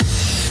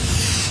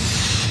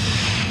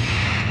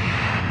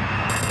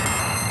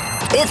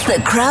It's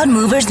the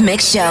CrowdMoverz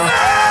Mixshow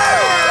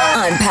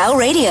on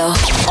POWRadio.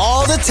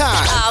 All the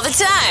time. All the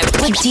time.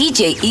 With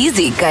DJ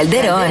Easy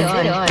Calderon.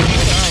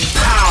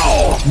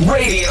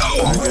 POWRadio.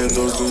 I get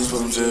those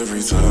goosebumps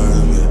every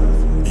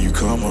time you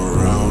come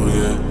around,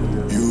 yeah.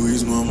 You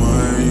ease my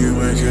mind, you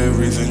make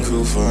everything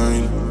feel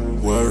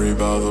fine. Worry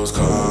about those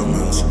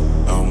comments,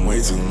 I'm way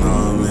too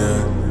numb,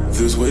 yeah.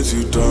 This way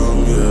too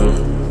dumb, yeah.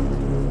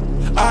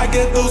 I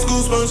get those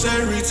goosebumps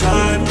every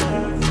time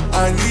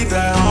I need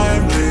that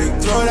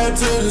Heimlich, throw that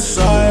to the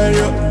side,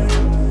 yeah.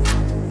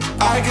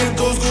 I get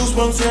those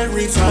goosebumps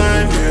every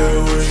time,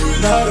 yeah. When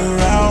you're not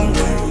around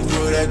me,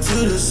 throw that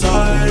to the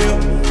side, yeah.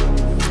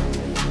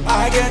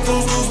 I get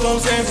those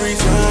goosebumps every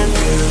time,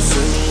 yeah.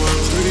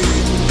 713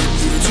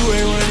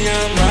 281, yeah,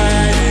 I'm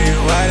riding.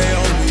 Why they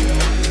on me?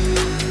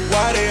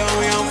 Why they on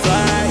me? I'm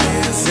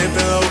flying,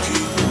 sipping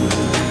low-key.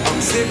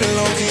 I'm sipping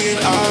low-key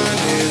and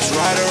honest,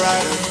 rider.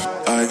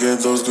 I get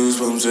those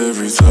goosebumps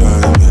every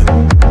time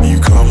you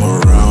come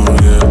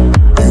around, yeah.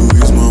 You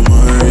ease my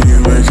mind, you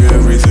make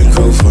everything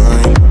feel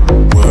fine.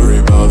 Worry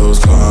about those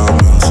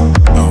comments,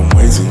 I'm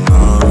way too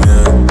numb,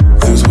 yeah.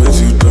 This way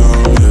too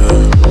dumb,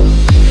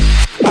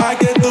 yeah. I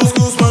get those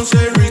goosebumps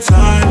every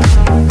time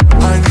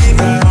I need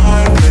that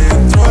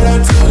Heimlich, throw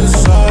that to the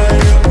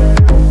side,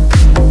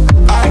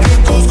 yeah. I get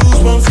those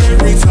goosebumps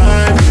every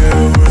time, yeah.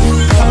 When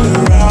you're not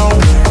around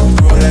me,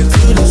 throw that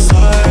to the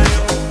side,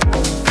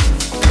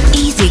 yeah.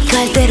 Easy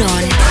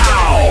Calderon.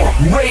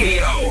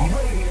 POWRadio.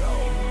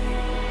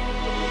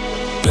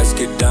 Let's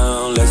get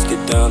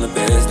down to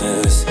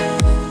business.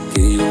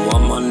 Give you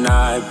one more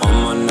night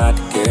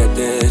to get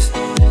this.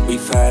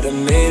 We've had a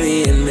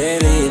million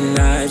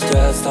nights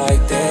just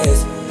like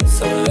this.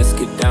 So let's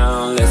get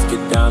down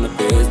to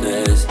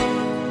business.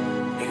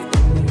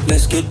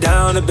 Let's get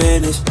down to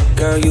business.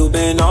 Girl, you've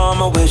been on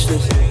my wish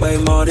list. Way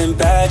more than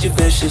bad, you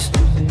vicious.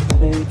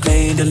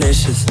 Clean,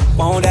 delicious.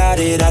 Won't doubt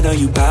it, I know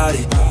you bout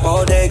it.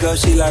 All day, girl,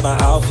 she like my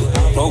outfit.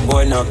 Broke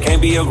boy, no,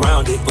 can't be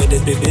around it. With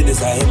this big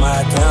business, I hit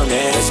my town,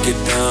 man. Let's get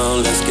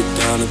down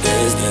to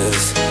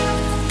business.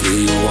 Give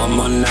you one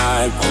more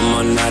night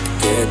to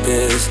get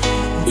this.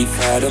 We've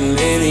had a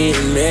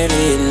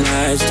million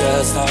nights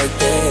just like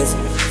this.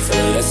 So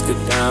let's get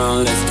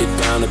down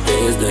to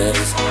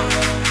business.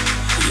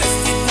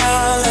 Let's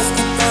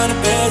get down to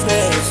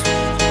business.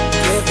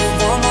 Give you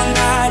one more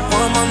night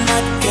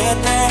to get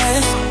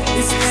this.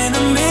 It's been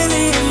a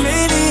million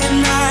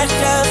nights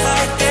just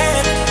like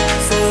this.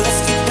 So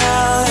let's get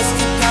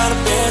down to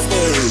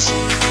business.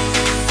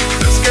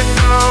 Let's get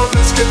down.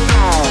 Let's get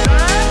down to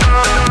business.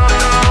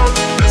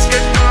 Let's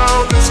get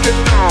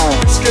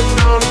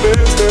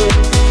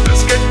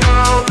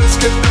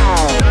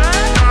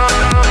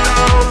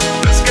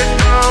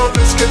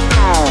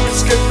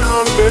down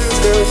to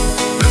business.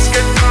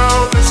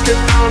 Let's get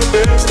down to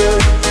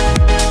business.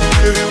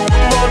 Give you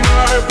one more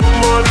night,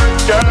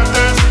 got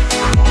this.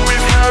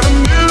 We've had a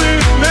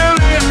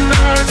million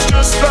nights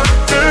just like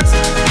this.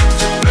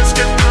 Let's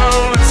get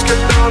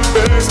down to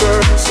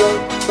business.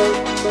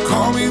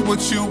 Call me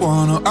what you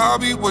wanna, I'll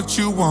be what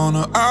you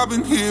wanna. I've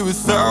been here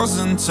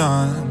 1,000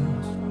 times.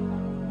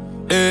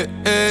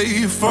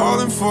 Hey,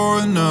 falling for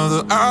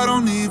another, I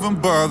don't even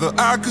bother.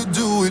 I could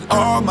do it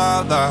all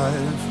my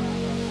life.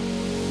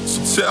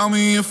 So tell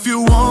me if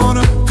you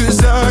wanna,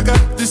 cause I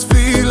got this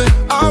feeling.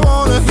 I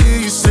wanna hear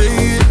you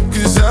say it,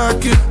 cause I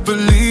can't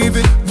believe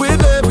it.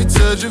 With every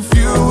touch of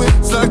you,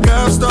 it's like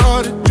I've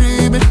started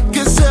dreaming.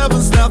 Guess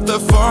heaven's not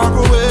that far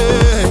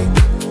away.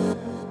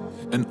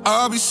 And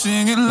I'll be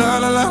singing la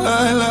la la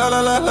la la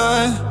la la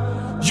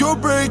la. You're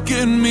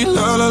breaking me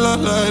la la la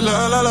la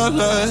la la la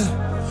la.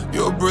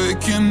 You're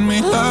breaking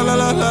me la la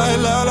la la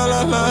la la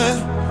la la.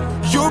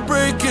 You're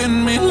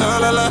breaking me la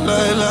la la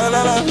la la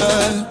la la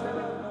la.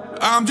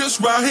 I'm just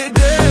right here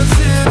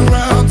dancing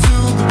around to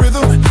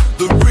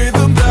the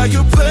rhythm that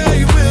you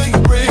play when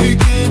you're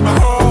breaking my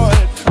heart.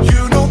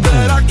 You know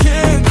that I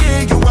can't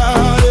get you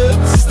out of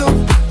the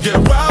system. Yeah,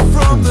 right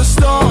from the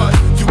start,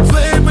 you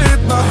played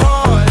with my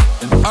heart.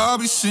 And I'll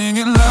be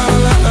singing la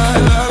la la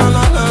la la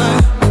la la.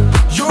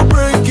 You're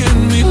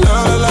breaking me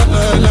la la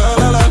la la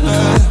la la la.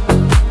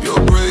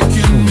 You're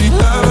breaking me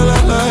la la la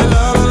la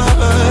la la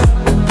la.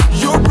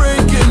 You're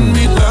breaking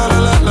me la la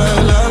la la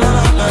la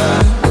la la.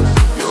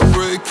 You're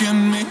breaking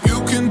me. You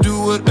can do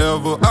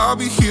whatever. I'll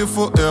be here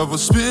forever,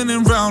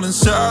 spinning round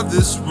inside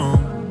this room.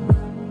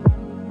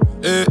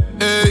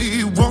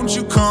 Hey, won't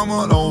you come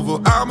on over?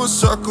 I'm a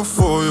sucker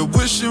for you,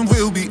 wishing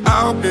we'll be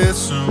out there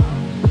soon.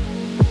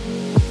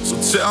 So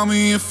tell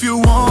me if you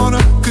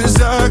wanna, cause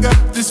I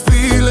got this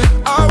feeling.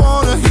 I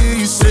wanna hear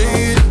you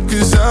say it,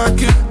 cause I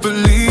can't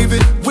believe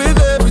it. With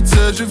every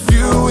touch of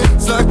you,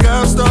 it's like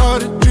I've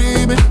started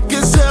dreaming.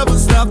 Guess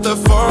heaven's not that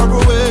far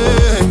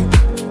away.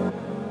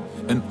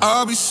 And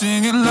I'll be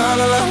singing la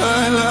la la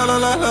la la la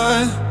la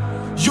la.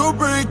 You're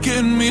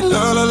breaking me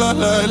la la la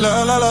la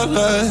la la la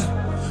la.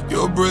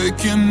 You're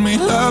breaking me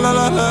la la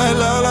la la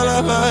la la la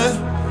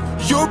la.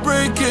 You're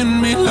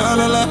breaking me la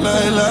la la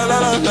la la la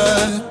la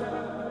la.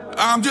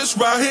 I'm just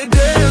right here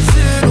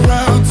dancing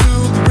around to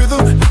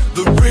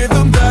the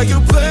rhythm that you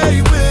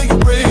play when you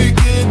break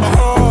it.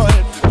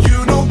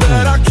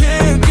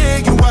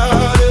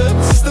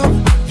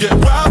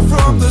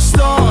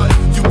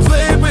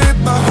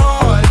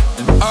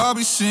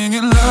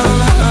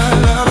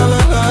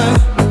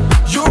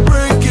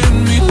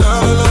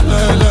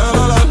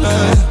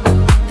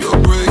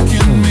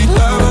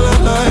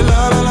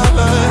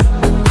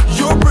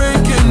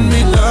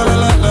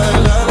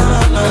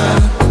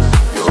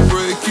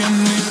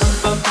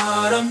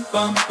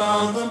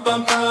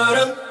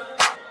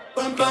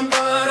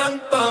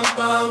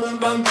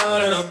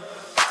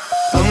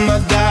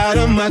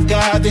 Oh my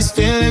God, these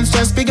feelings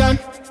just begun.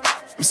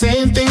 I'm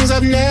saying things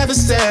I've never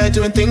said,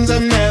 doing things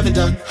I've never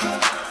done.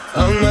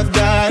 Oh my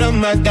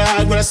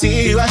God, when I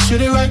see you I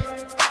should it right.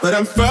 But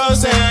I'm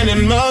frozen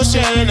in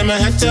motion and my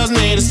head tells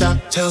me to stop.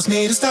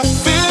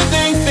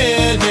 Feeling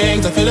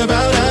feelings I feel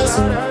about us.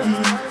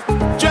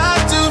 Try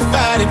to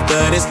fight it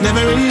but it's never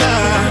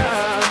enough.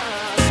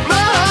 My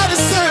heart is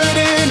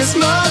hurting, it's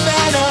more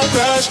than a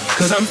crush.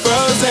 Cause I'm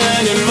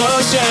frozen in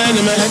motion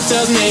and my head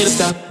tells me to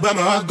stop. But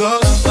my heart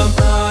goes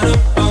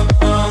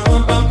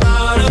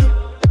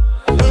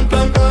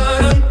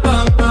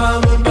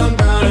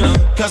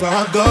cause my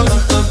heart goes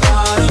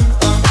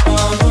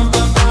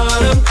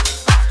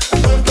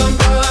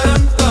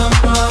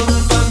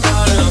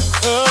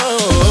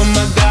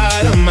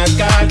oh my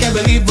God, can't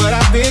believe what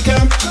I've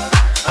become.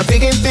 I'm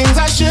thinking things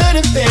I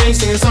shouldn't think,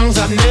 singing songs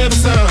I've never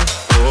sung.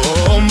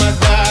 Oh my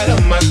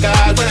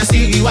God, when I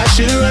see you I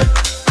should run.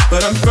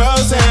 But I'm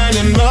frozen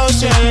in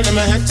motion and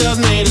my head tells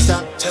me to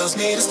stop.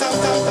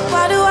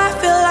 Why do I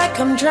feel like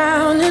I'm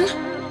drowning?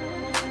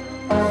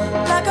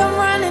 Like I'm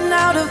running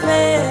out of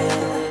air.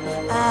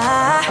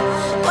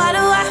 Why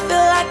do I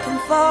feel like I'm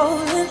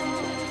falling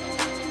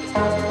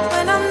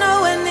when I'm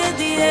nowhere near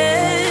the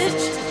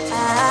edge?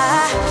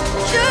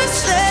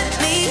 Just let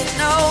me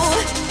know.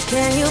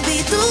 Can you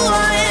be the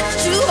one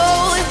to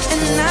hold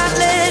and not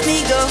let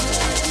me go?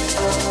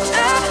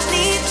 I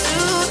need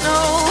to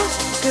know.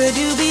 Could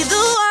you be the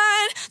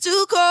one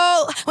to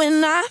call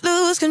when I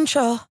lose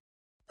control?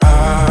 I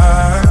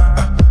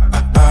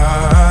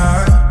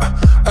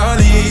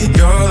need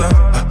your love.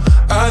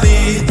 I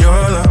need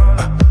your love.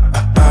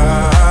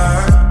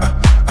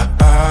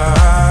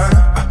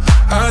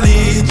 I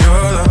need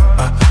your love. I need your love.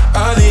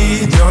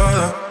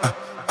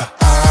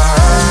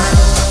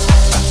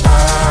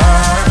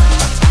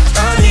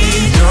 I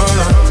need your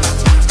love.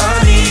 I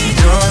need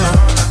your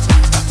love.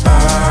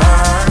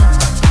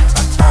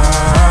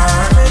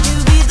 Could you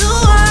be the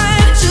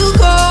one to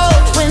call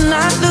when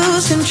I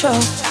lose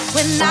control?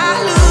 When I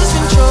lose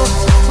control.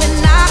 When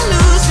I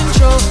lose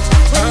control.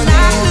 When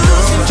I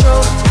lose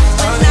control.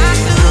 When I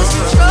lose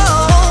control.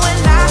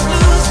 When I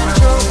lose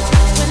control.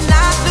 When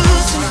I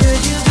lose control.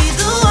 Could you be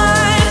the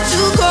one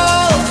to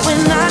call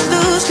when I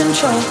lose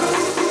control?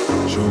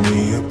 Show me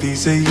a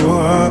piece of your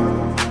heart,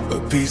 a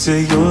piece of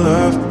your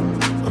love.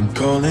 I'm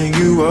calling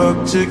you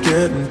up to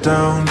getting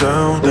down,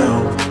 down,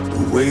 down.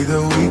 The way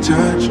that we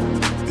touch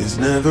is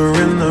never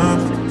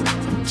enough.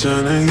 I'm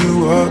turning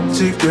you up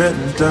to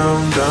getting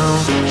down, down.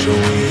 Show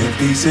me a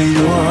piece of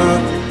your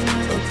heart,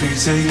 a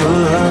piece of your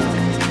love.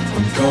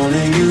 I'm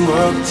calling you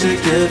up to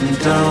getting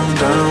down,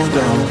 down,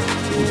 down.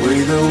 The way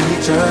that we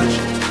touch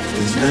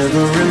is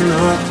never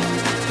enough.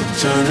 I'm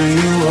turning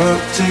you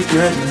up to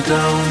getting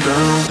down,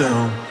 down,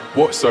 down.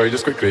 What? Sorry,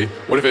 just quickly.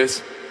 What if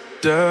it's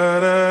Da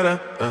da da,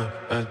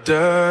 da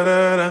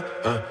da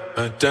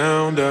da,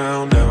 down,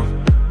 down,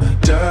 down.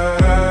 Da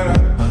da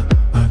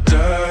da,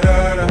 da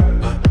da da,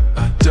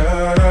 da da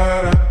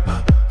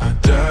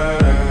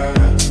da,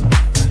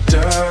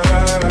 da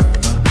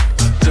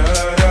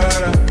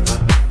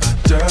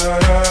da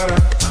da,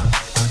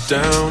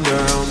 down,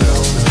 down,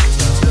 down.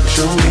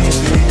 Show me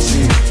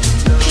pity,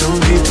 show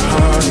me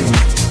party.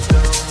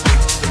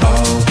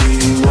 I'll be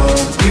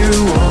what you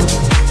want,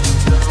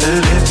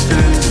 and it's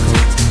physical.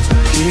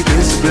 Keep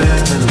it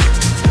splendid.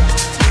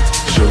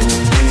 Show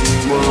me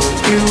what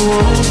you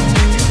want.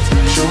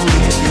 Show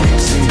me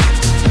pity,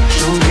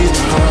 show me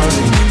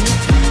party.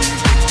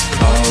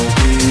 I'll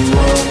be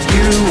what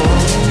you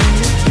want,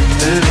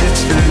 and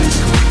it's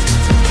physical.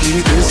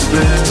 Keep it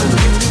splendid.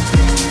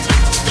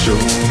 Show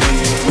me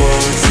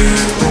what's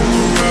it on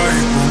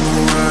the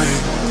right.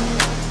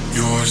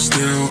 You're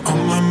still on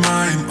my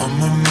mind, on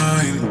my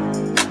mind.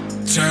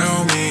 Tell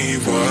me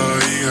why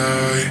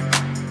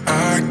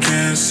I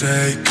can't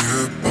say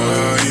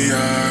goodbye.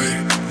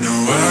 No,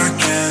 I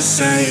can't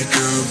say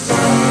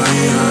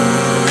goodbye.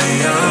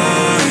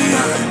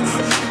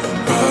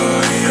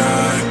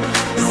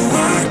 No,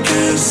 I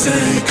can't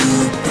say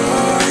goodbye.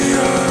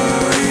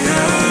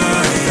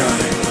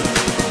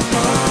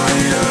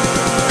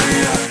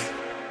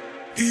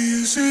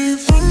 Is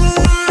it on the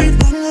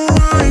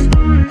right?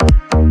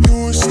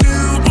 You're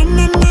still on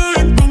my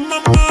mind, on my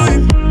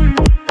mind.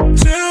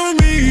 Tell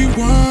me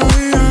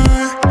why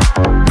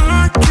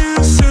I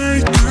can't say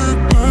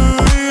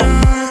goodbye.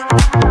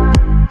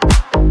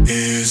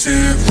 Is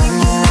it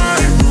wrong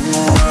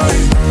or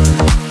right?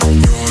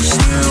 You're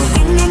still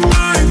on my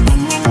mind, on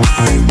my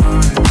mind.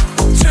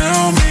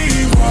 Tell me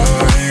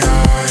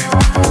why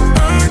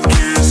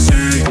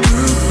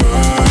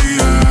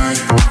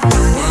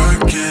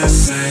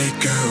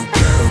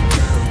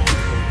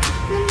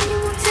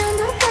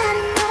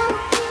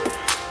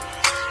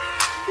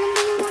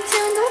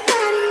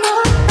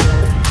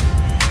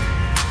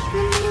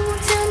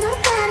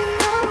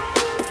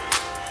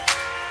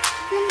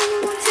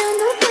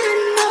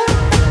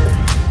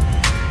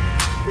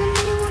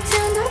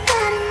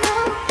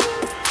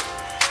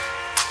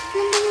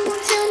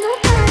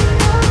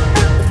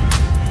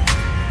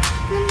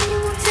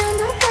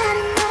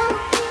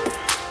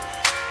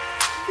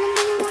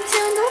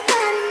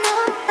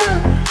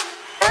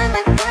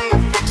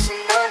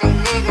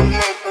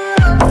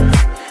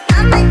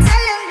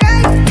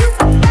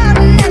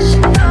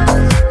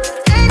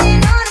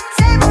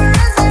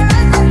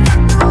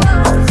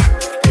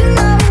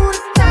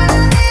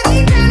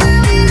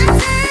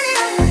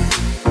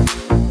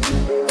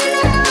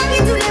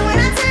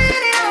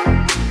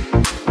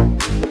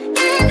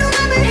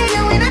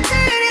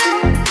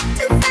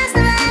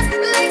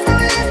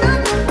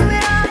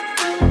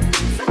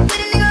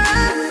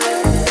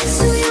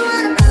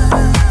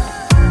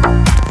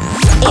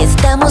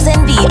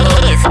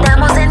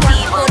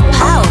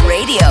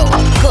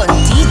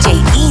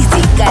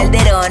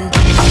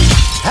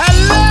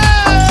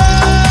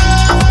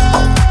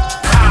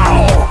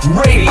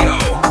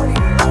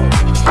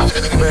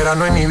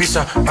verano en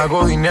Ibiza.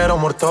 Hago dinero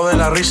muerto de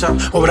la risa.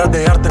 Obras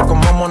de arte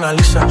como Mona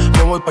Lisa.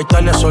 Yo voy pa'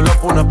 Italia solo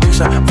por una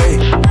pizza. Ey,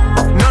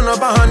 no nos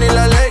baja ni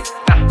la ley.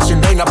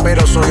 Sin reina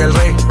pero soy el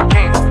rey.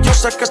 Yo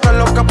sé que estás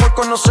loca por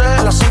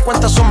conocer las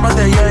 50 sombras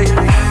de Jay.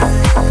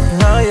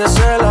 Nadie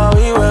se la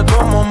vive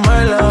como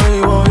me la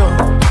vivo yo.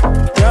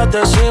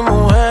 Teatros y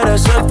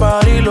mujeres, el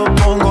party lo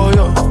pongo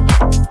yo.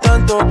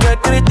 Tanto que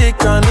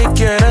critican y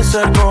quieren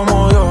ser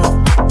como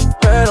yo,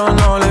 pero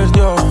no les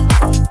dio,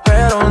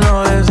 pero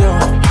no les dio.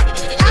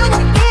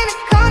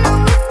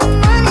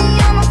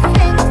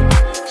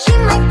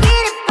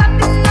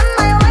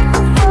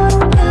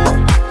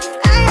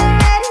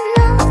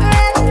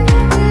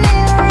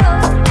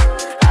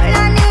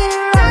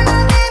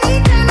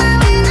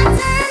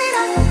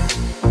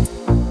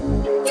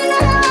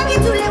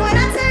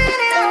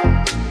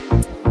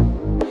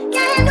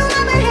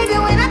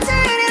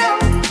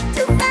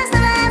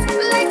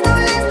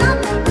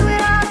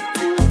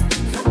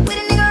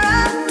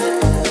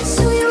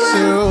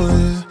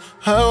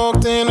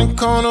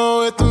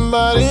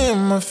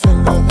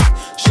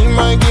 She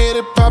might get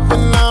it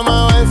poppin', now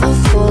my wife a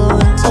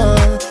foreign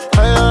type. I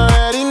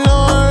already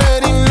know,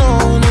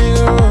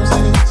 nigga,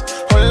 roses.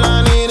 All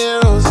I need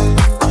is roses,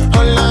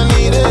 all I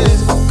need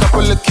is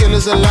couple of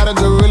killers, a lot of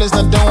gorillas.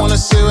 I don't wanna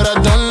say what I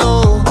don't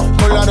know.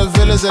 Whole lot of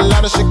villas, a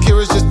lot of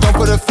Shakiras, just don't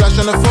put a flash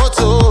on the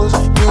photos.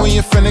 You and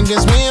your friend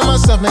against me and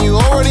myself, man, you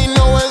already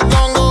know where it's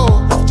gon'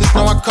 go. Just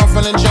know I come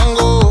from the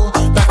jungle,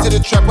 back to the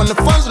trap when the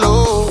fun's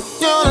low.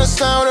 You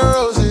understand with the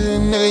roses,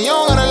 nigga, you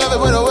don't gotta love it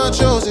when the world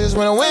chooses.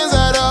 When the winds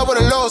add up with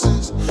the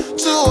losses,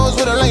 two hoes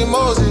with them like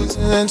Moses.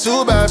 And then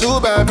too bad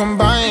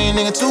combined.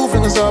 Nigga, 2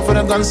 fingers off with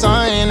a gun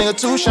sign. Nigga,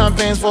 2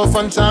 champagnes for a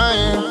fun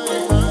time.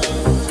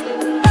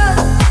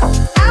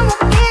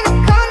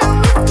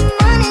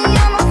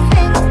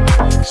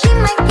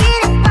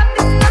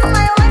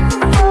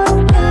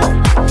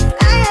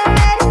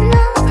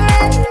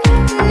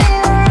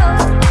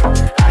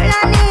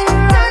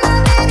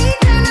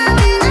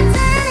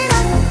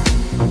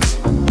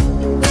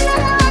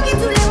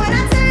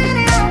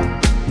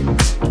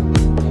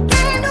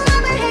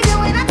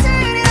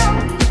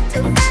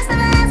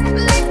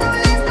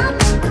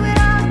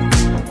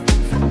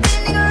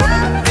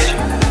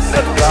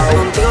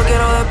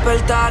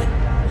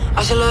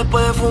 Hacerlo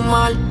después de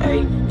fumar.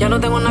 Ya no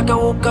tengo nada que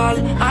buscar.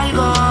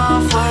 Algo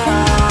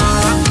afuera.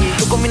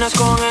 Tú combinas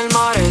con el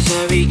mar.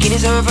 Ese bikini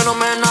se ve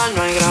fenomenal.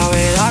 No hay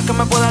gravedad que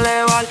me pueda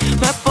elevar.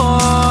 Me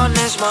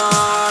pones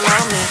mal a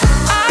mí.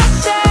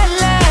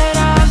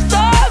 Aceleras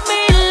todos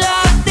mis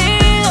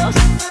latidos.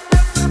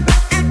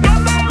 Es que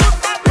me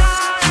gusta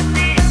todo de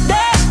ti.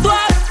 De tú a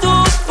tu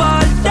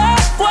parte,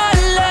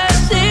 ¿cuál he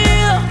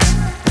sido?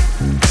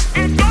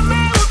 Es que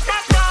me gusta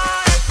todo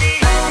de ti.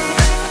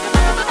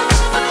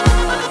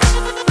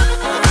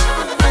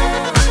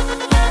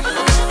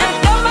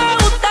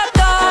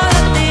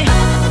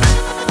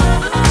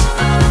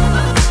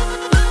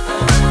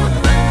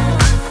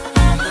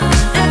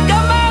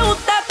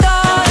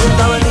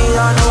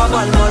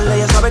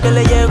 Que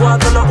le llego a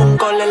todos un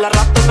gol. El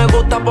arrastre me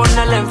gusta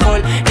ponerle en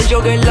fall. El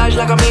jogger large,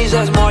 la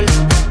camisa small.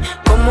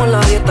 Como la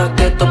dieta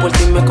keto, por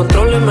ti me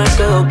controlo y me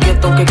quedo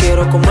quieto. Aunque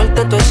quiero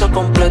comerte todo eso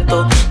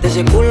completo. De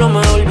ese culo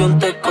me volvió un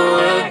teco,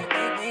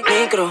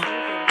 Micro,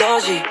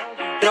 dosis,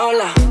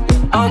 rola,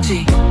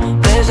 oxi.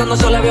 Pensando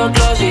solo había un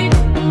glossy.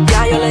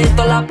 Ya yo le di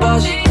toda la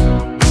posi.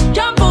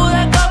 Shampoo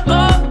de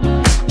coco,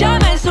 ya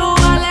me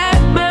subale.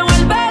 Me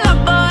vuelve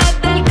loco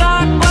desde el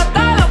casco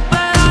hasta los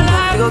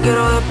pedales. Contigo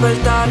quiero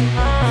despertar,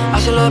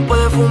 hacerlo después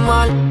de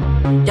fumar.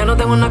 Ya no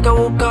tengo nada que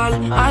buscar.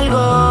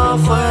 Algo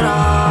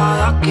fuera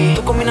de aquí.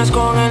 Tú combinas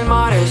con el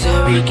mar. Ese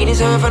bikini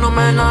se ve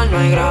fenomenal. No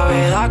hay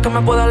gravedad que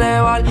me pueda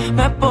elevar.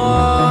 Me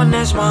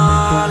pones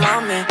mal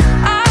a mí.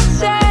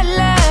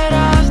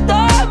 Aceleras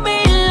todos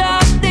mis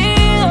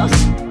latidos.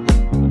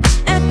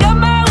 Es que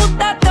me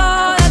gusta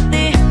todo de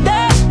ti. De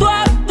tú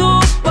a tu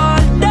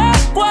parte,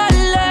 ¿cuál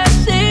he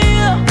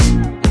sido?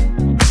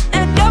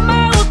 Es que me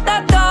gusta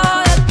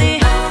todo de ti.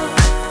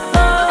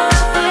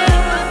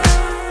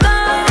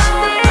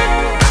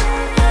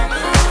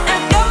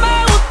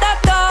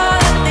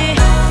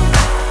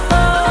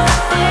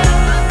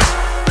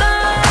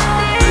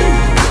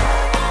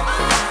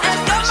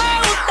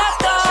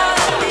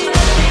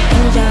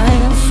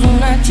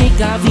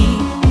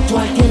 Tú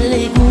a quien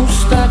le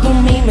gusta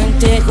con mi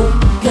mente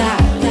jugar.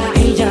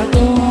 Ella te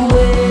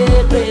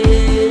envuelve,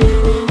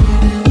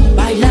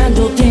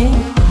 bailando te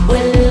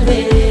vuelve.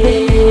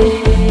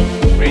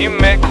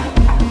 Remix.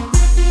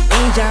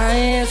 Ella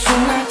es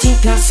una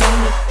chica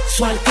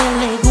sensual que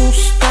le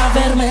gusta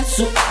verme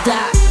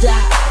sudar.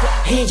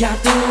 Ella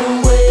te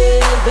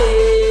envuelve,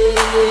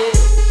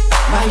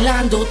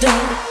 bailando te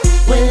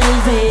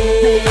vuelve.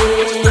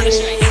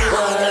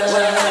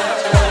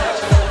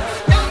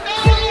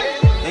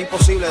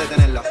 Imposible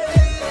detenerla.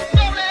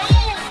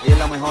 Y es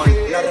la mejor.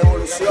 La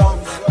revolución.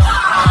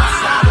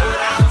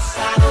 Abusadora,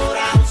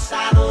 abusadora,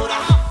 abusadora.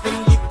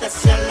 Bendita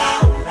sea la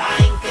hora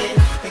en que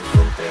te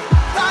encontré.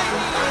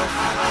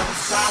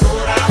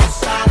 Abusadora,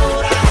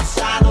 abusadora,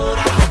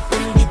 abusadora.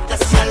 Bendita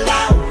sea la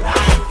hora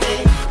en que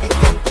te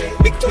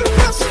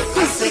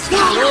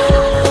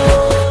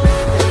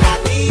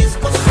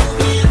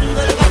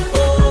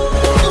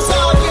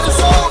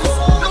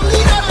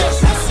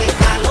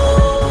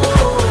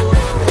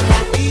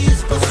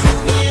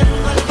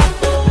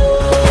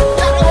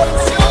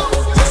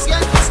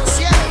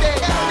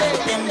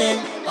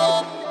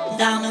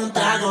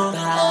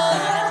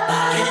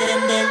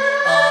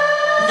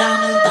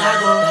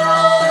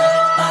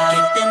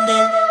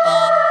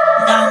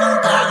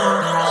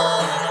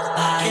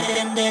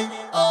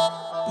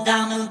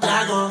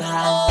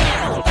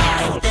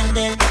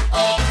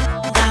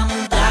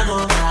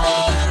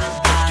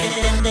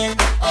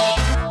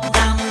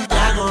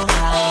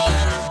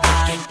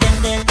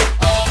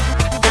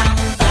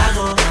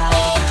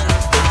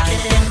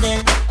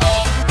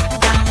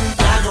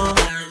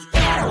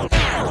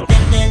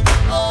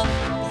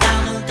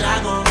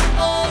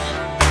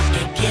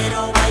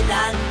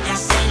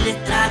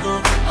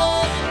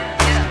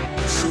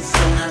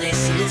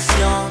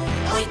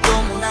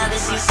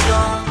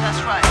decisión.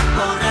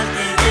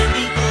 Borrarte de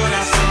mi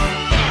corazón.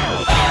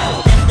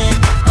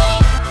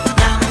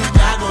 Dame un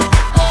trago,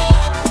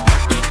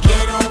 que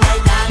quiero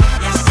bailar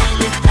y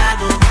hacerle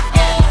trago.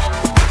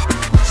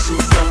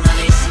 Sufro una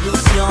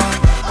desilusión,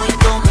 hoy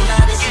tomo una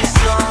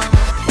decisión.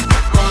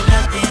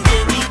 Borrarte de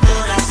mi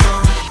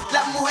corazón.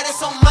 Las mujeres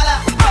son malas,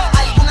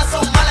 algunas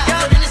son malas.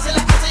 No vienes en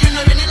la casa y uno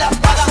viene y las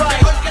paga.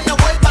 Mejor que no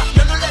vuelva,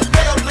 yo no le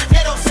espero.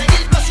 Prefiero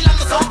seguir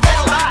vacilando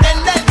soltero.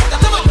 Entender,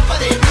 dame copa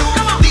de blue.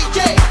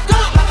 DJ,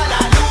 apaga la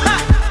luz,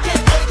 que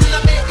hoy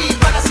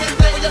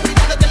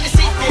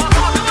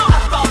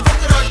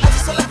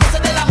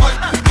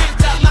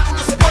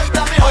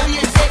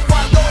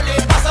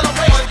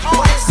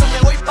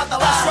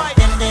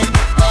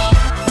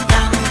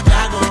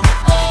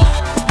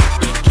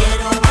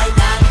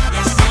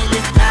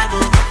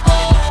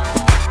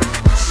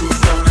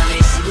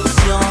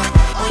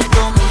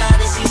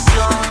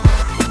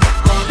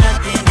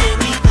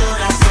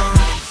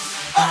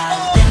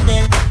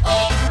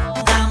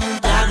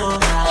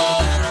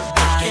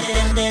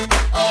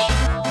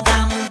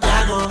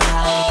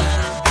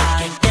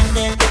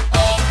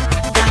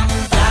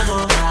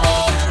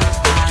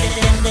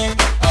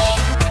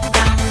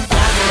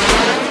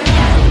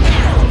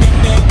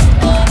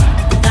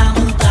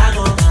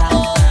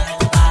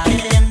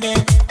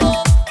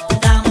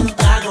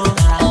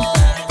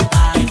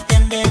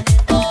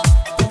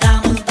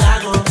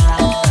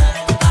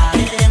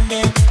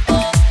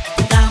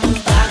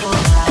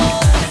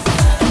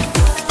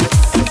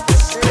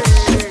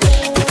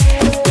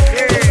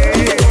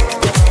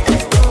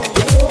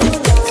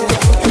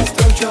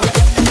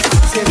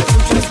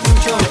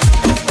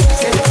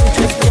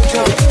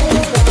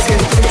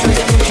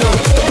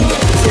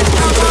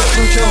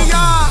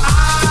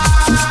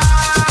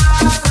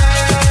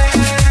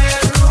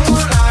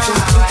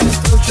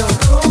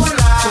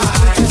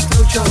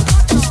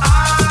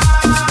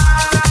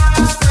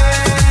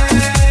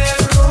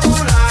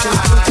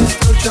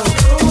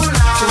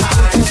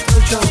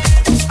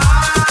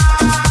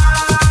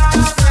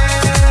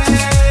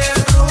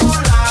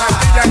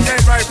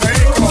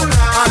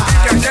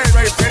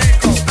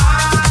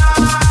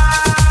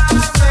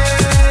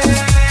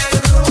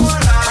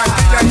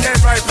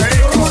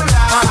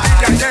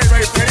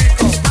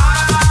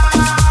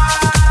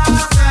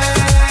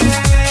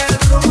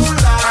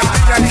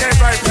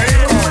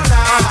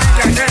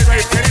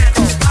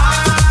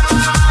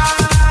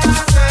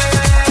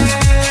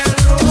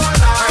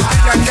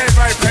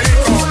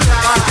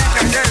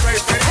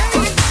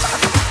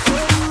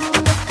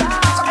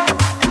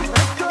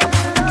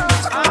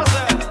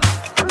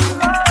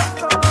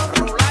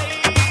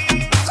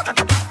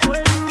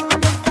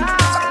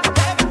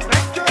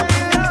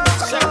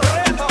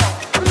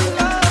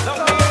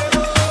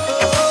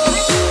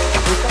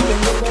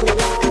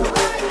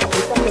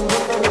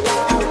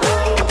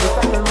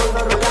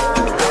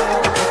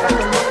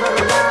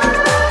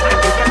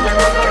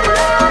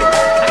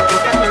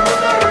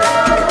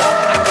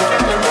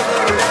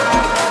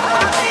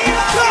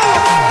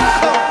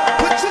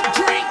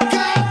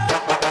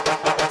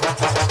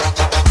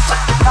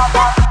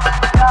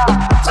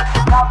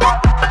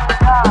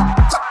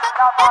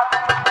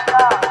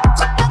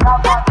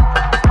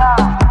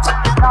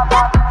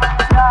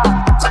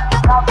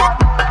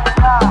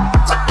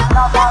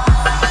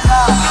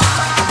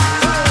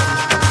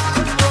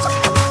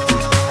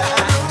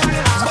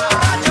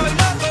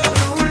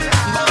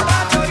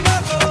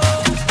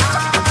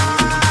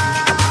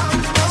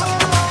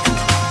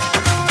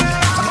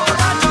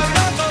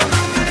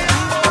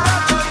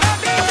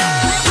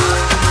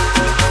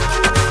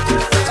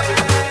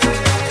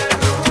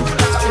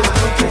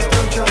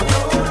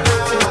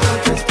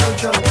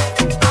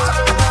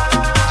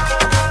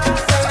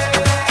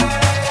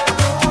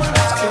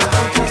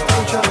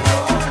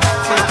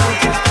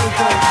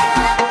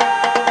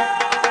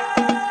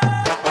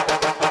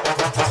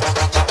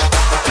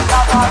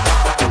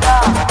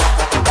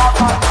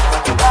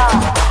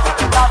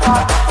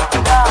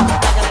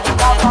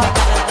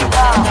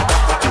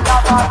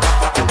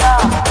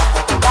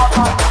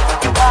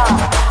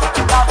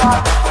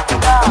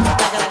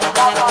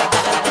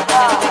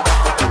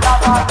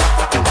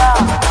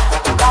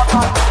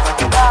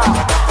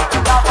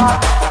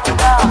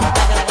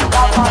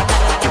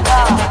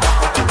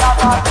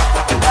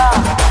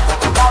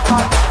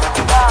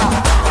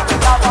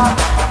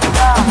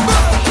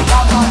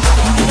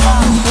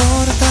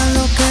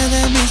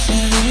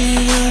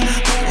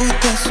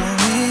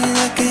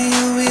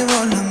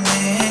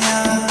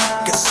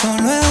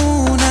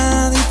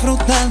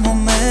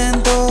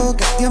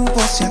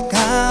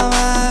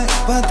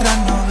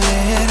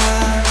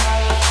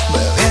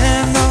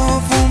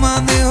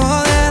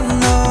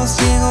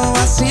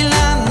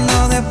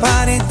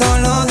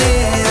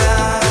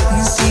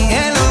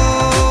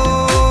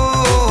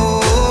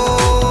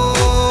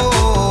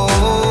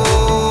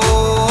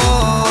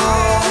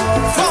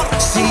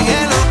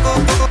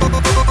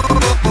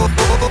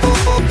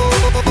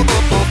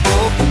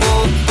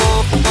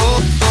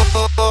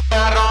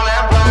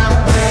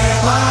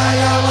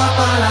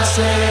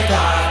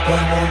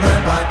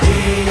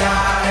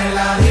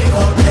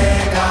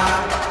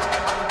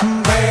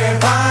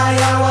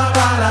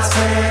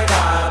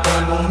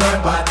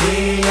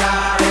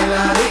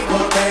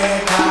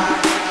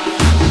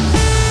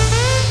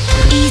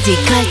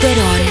DJ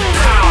Calderon.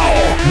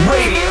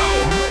 POWRadio.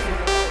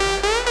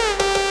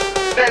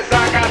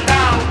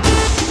 Desacatado.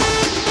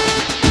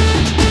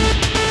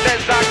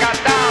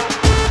 Desacatado.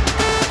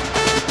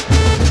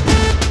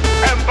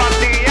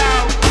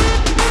 Empatillado.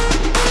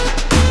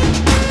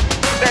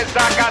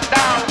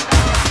 Desacatado.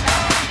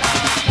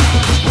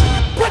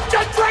 Put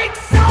your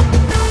drinks up.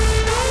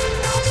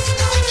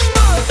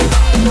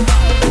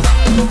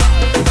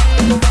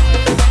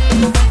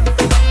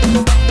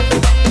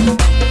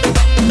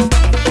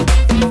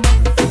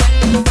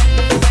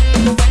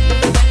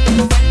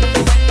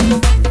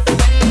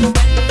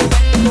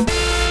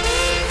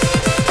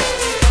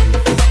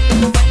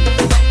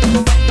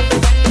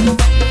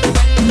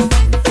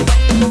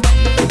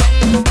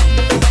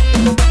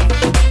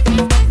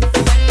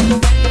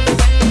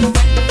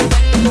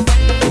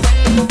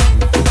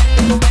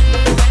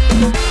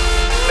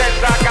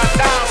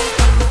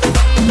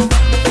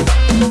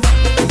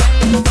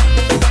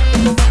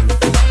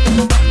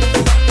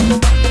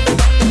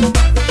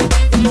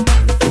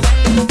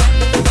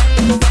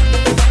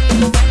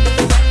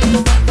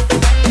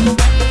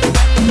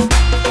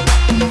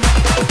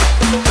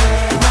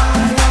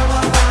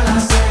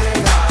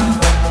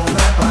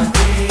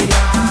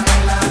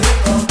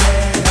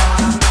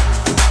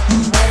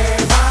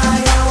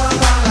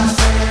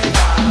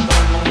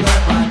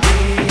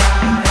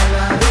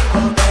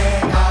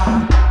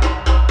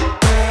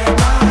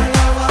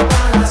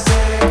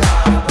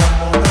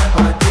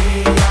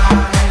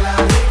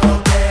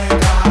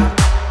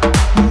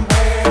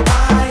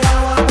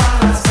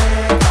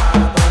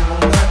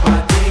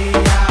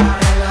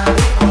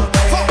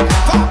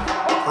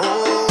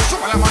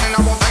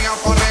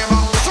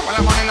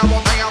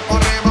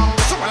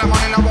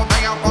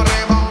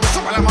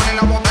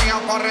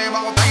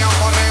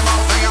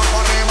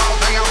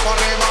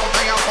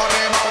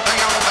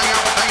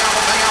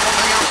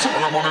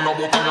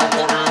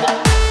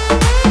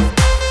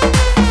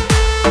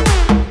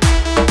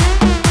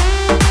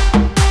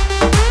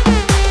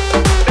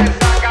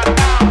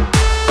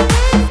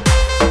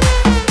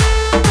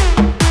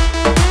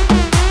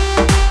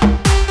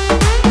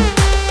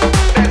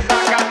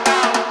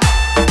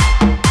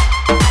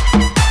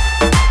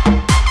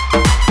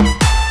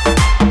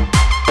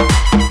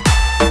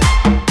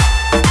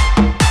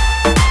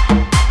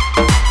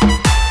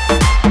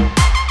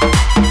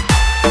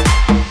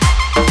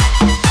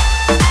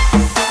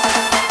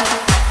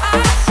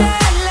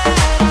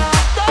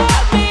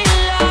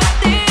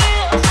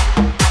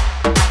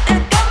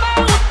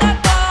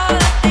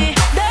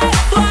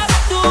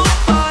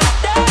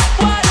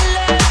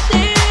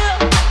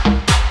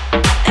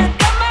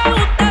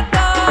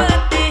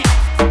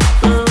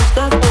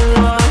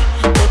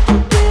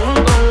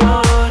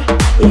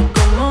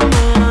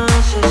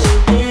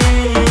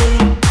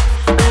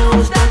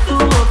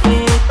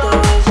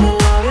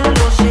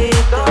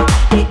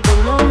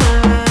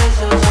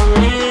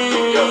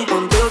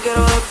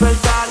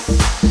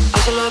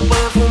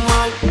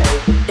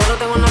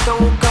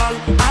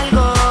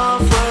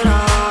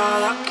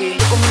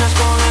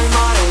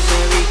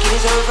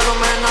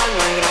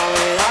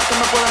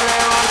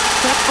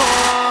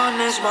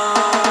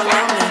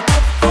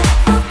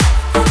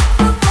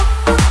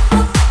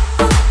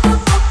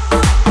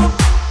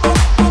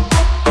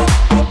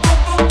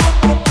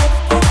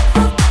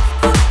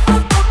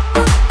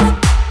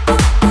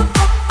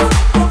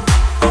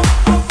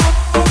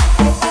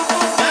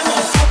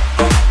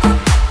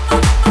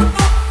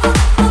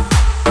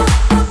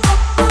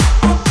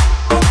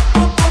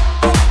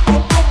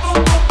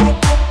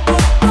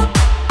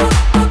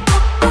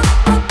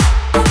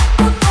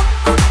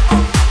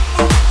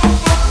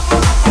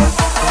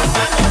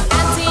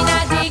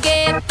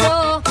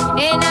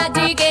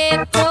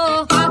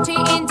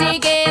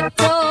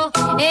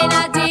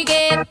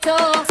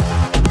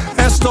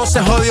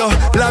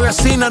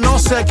 No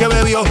sé qué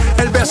bebió,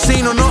 el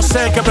vecino no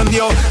sé qué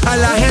prendió, a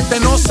la gente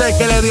no sé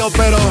qué le dio,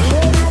 pero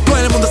todo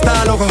el mundo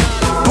está loco,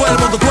 todo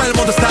el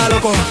mundo está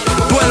loco,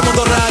 todo el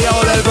mundo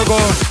rayado del coco.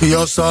 Y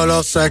yo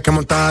solo sé que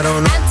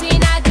montaron. Cuando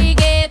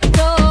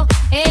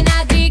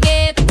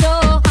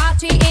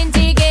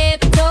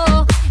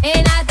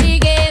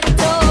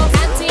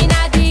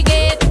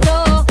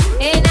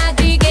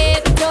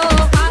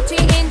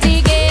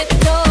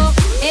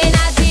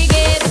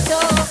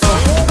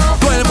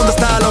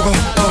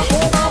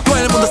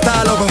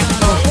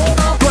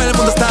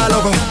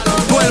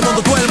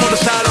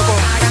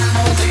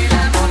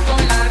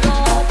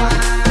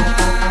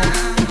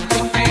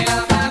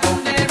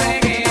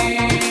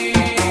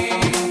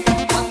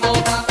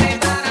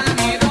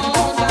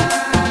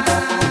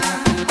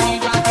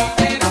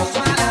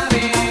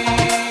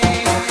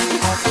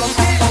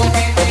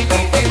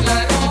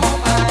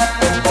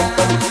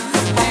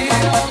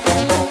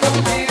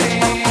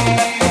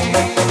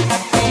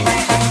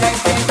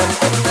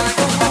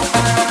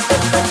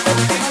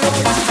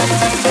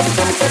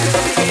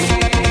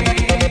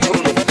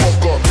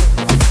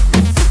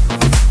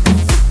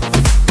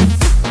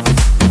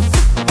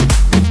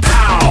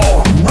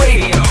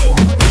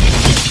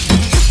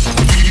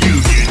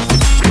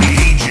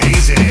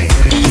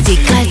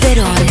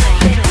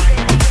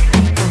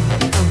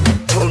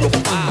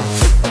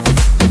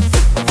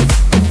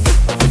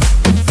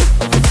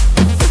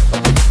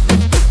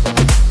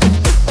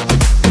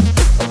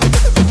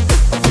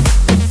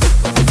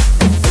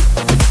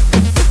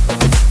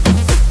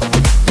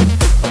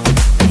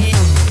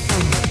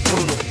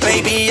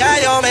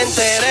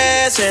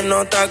Se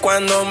nota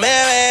cuando me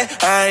ves,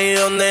 ahí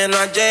donde no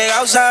has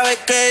llegado, sabes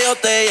que yo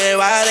te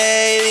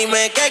llevaré. Y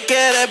dime qué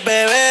quieres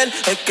beber,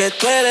 es que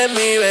tú eres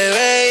mi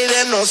bebé. Y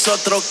de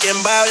nosotros, ¿quién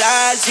va a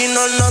hablar si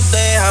no nos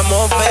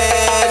dejamos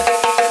ver?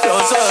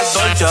 Yo sé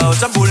dolce, a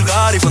veces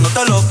vulgar. Y cuando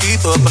te lo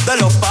quito, después de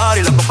los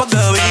paris, las copas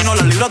de vino,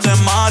 las libras de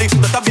mari.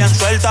 Tú estás bien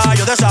suelta,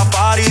 yo de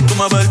safari. Tú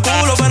me ves el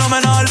culo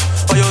fenomenal,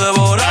 pa' yo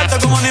devorarte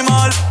como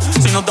animal.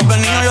 Si no te has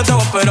venido, yo te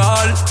voy a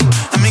esperar.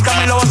 En mi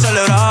cama y lo voy a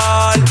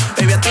celebrar.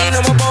 Baby, a ti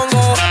no me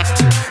pongo,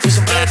 y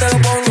siempre te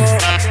lo pongo.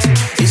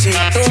 Y si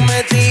tú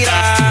me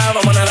tiras,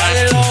 vamos a nadar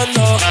en el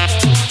hondo.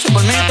 Si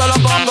por mí te lo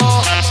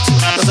pongo,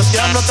 de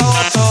septiembre hasta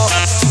agosto.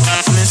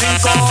 A mí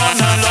 5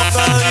 años, lo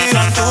que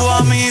digan tu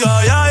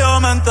amiga, ya yo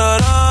me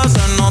enteré.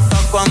 Se nota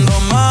cuando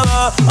me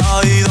ves,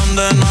 ahí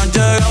donde no has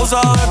llegado,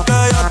 sabes que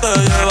yo te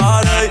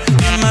llevaré.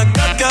 Dime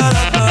qué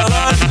quieres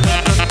beber,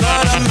 que tú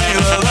eres mi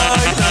bebé.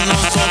 Y de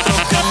nosotros,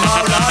 ¿quién va a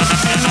hablar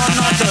si no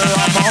nos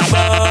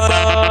dejamos ver?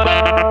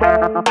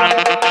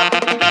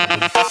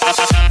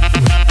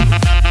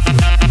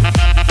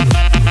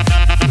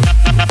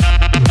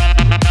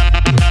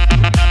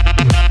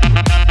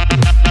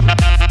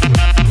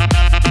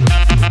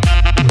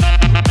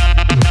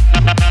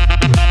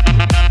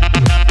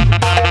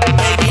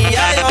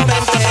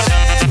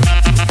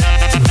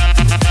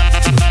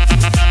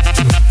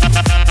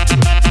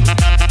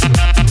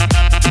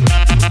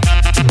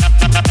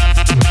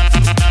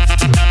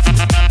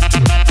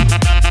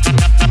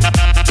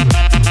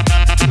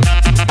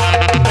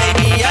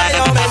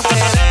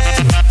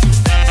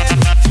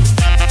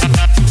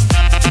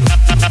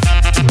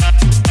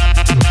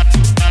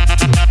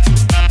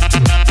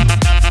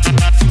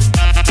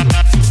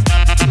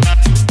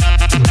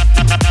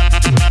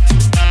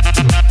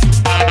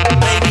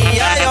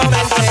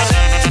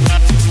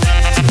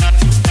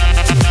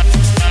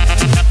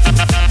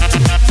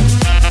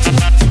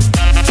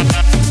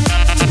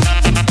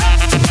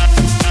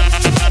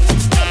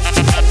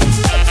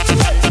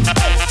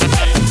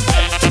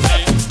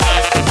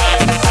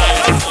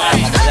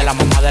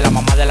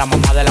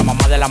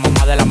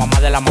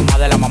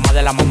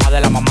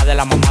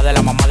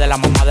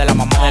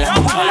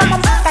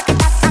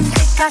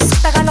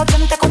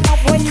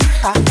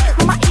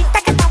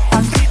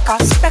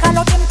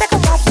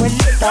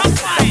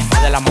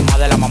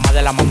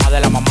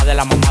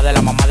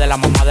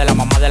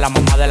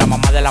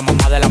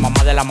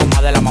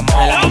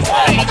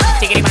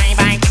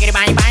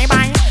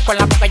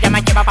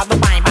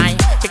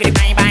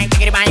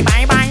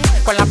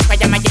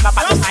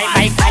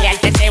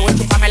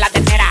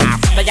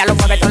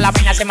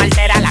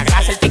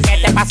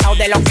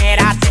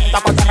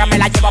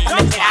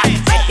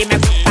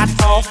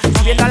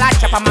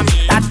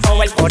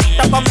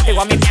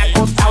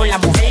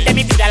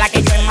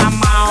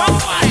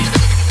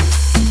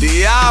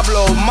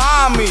 Diablo,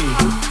 mami,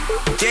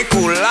 qué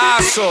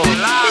culazo.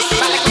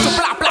 Dale con tu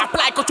pla, pla,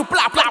 pla, con tu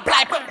pla, pla,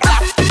 pla, pla.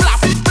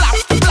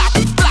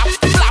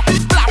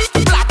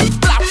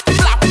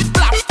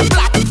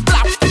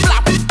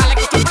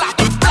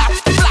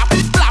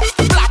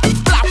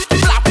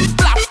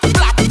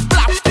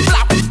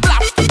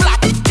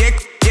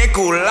 Qué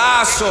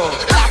culazo.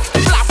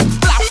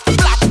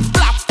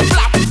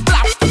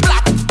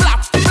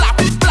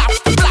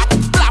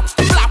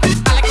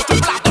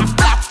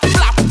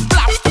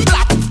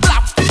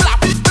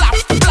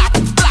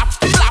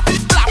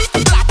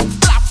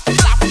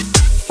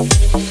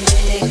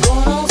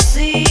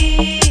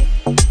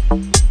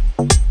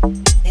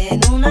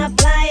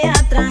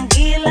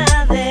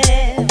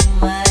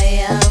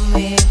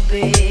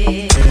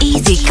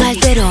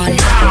 Calderon.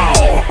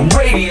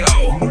 POWRadio.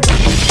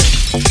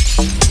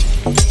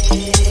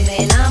 Me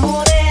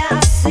enamoré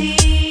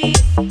así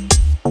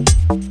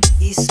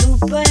y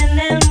supe en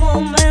el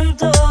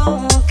momento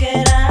que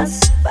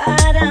eras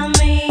para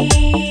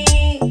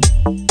mí,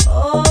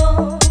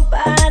 oh,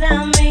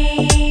 para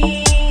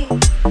mí.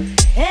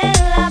 En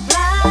la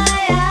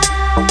playa,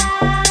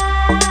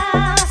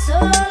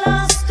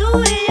 solos tú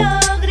y yo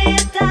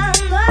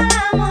gritando al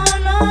amor,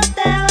 no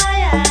te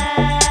vayas,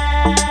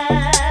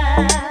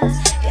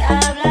 que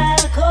habla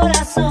el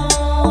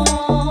corazón.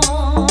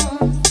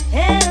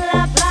 En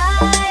la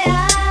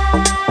playa,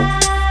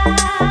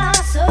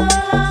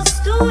 solos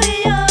tú y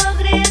yo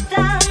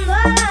gritando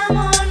al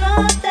amor, no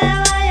te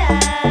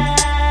vayas,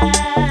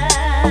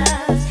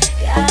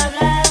 que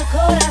habla el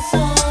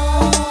corazón.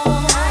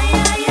 Ay,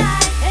 ay,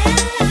 ay,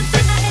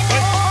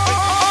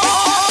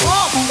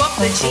 Pump up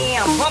the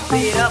jam, pump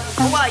it up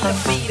while your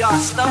feet are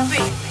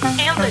stumping.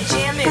 And the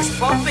jam is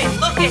bumping.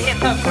 Look ahead,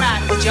 the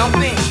crowd is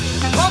jumping.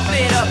 Pump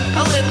it up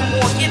a little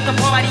more, get the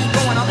party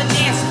going on the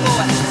dance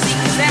floor. See,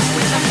 'cause that's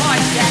where the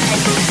party's at,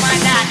 and you'll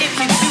find out if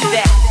you do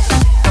that.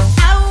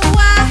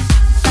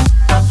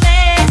 A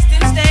place to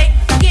stay.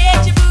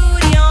 Get your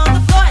booty on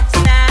the floor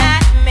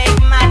tonight, make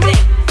my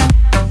day.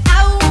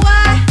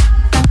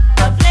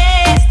 A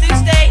place to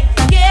stay.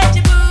 Get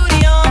your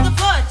booty on the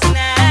floor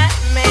tonight,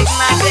 make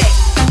my day.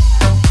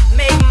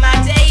 Make my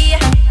day,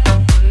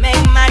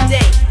 make my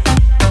day,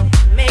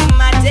 make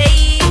my day,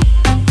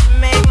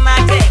 make my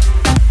day,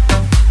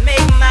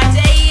 make my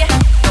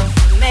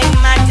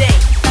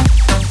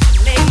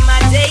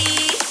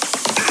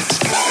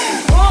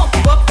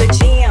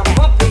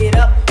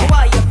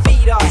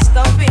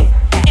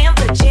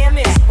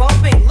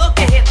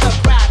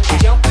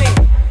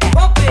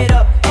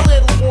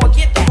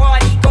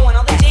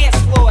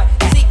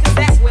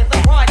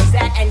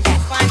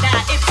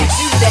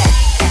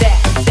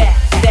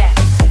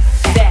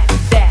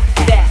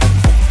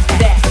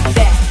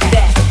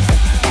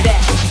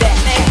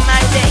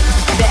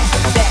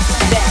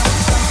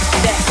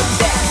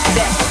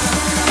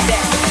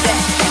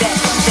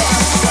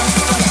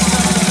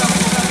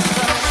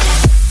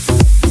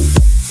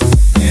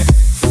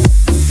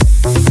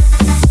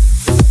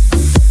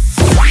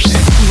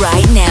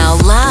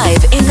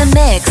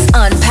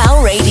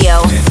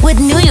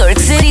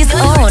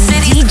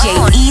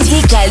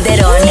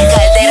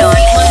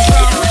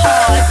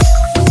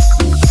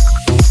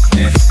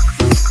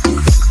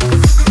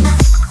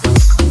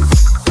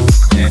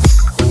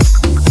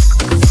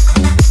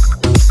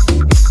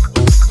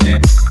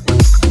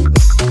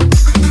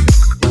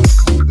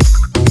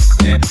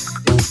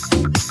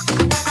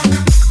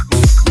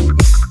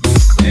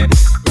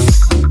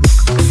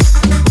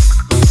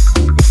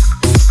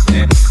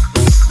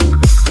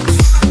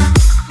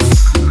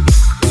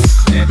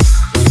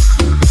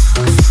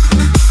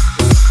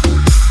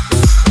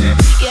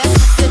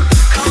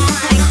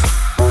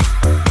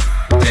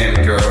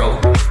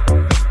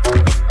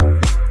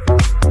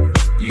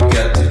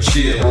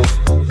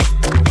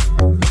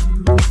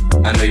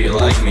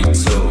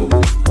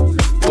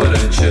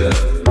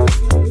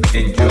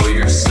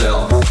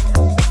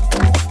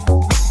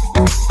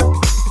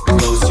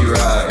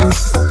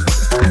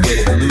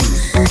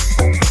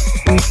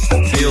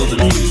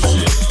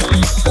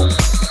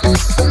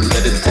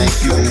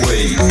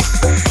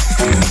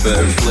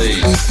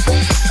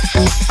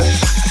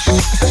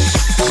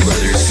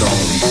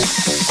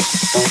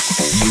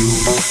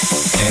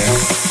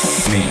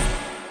me.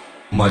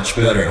 Much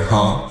better,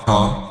 huh?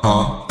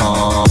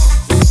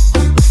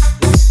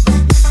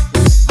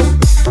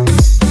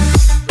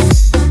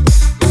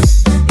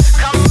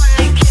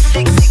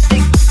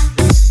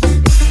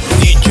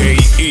 DJ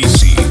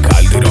Easy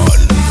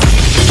Calderon.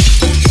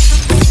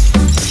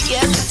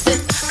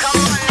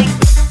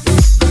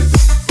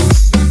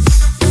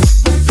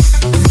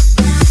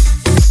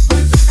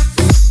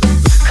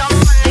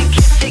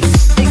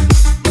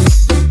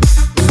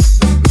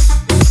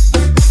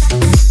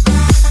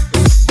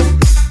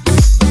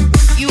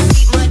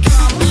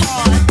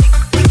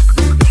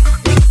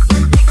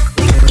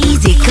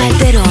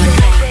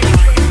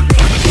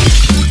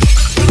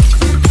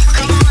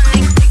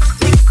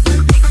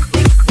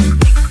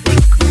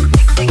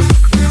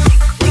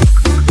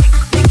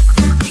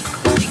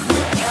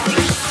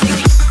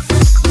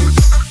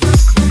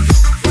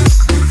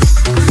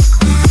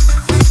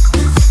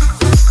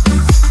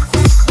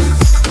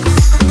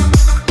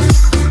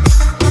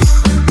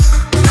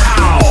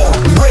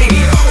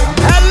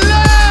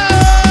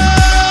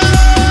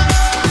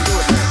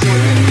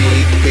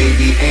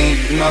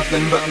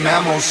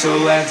 So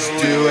let's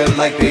do it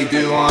like they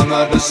do on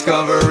the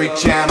Discovery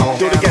Channel.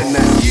 Do it again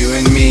now. You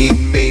and me,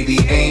 baby,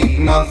 ain't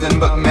nothing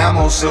but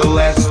mammals. So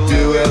let's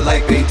do it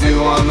like they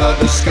do on the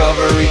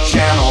Discovery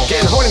Channel.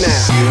 Get horny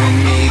now. You and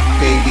me,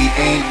 baby,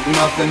 ain't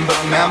nothing but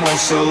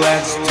mammals. So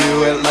let's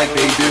do it like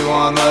they do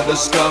on the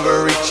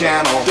Discovery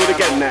Channel. Do it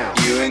again now.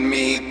 You and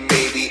me,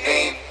 baby,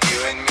 ain't. You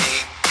and me,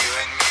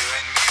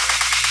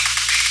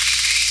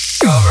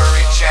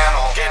 Discovery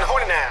Channel. Get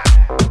horny now.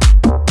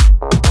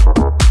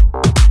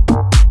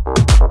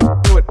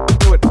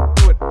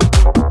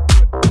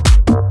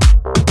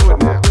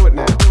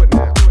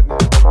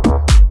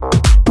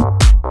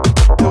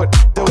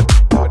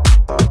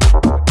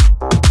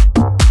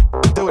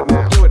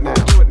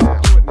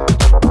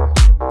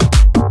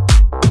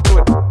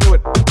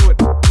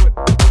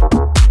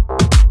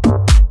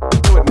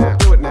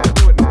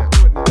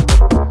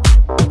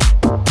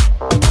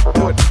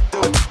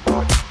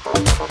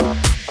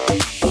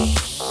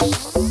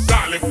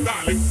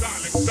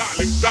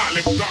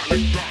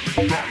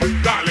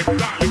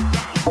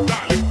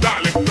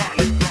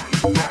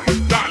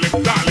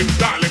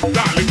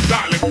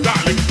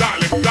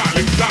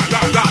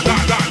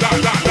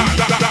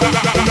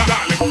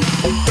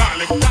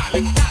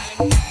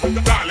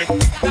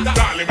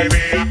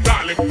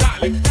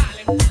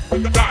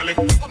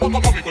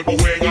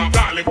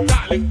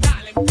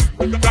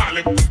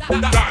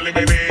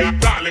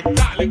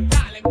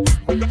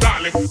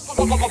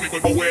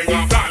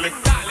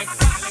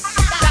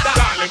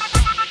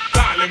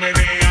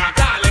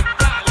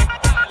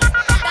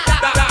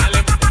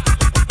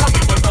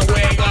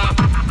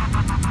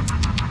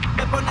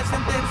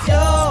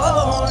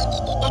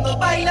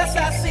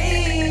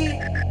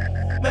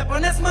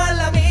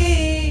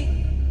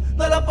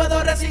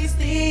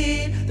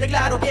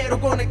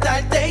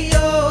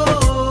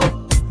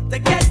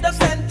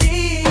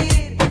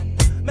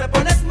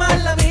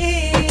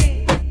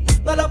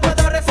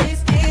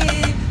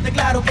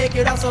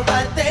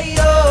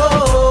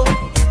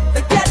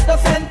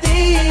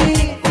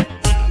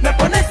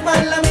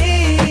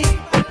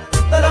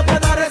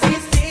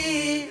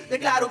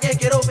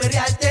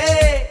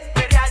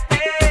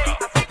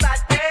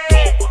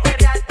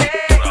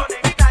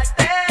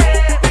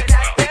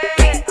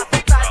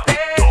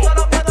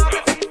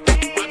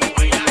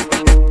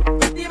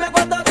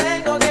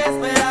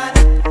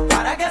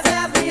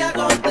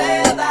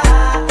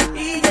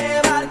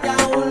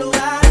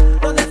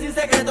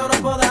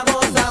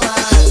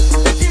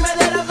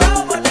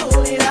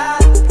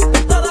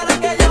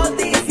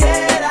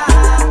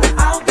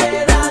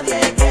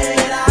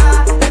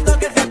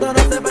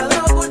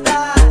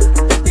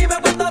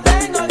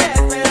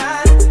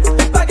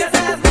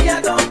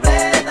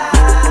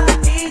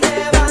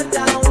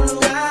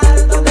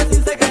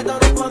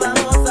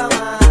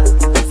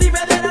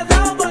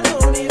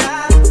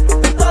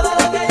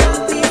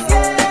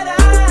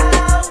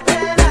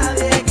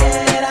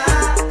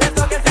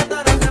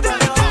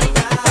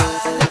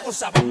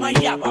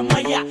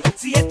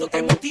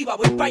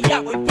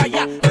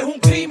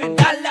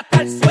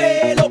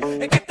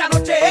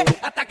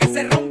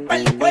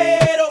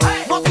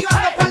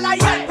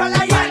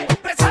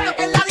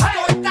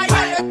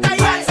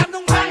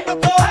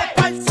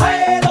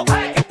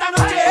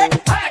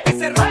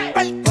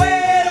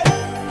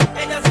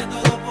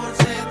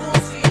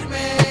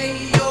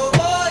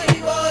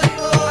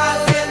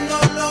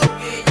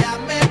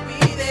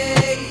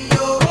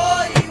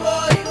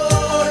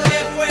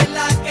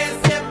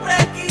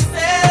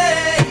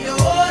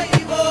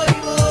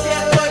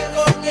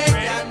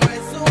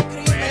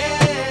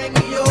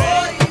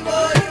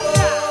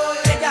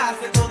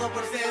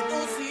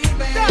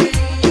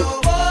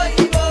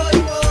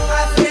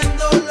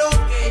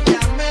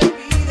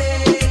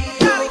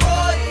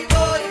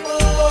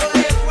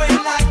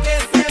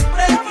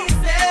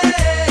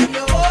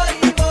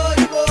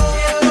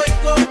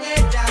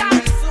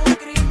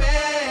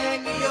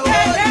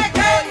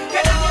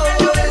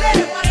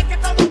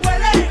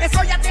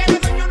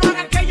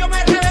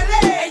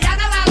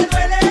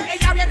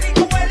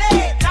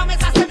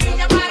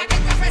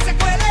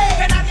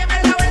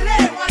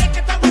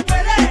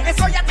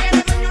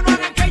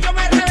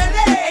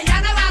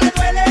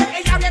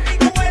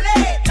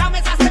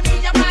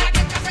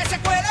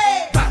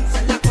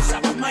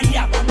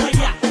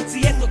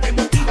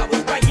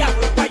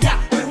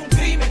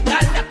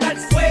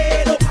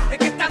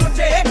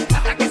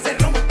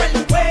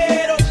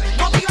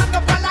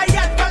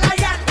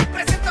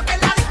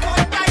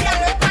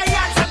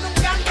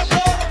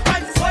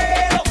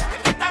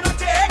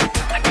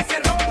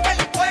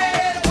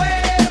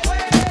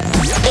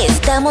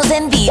 Estamos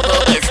en vivo.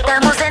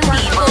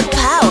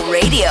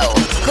 POWRadio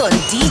con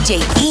DJ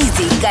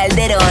Easy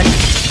Calderon.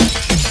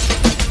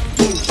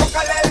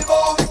 Tócale el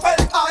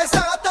bumper, a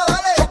esa gata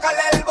dale.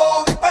 Tócale el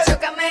bumper,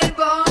 Chócame el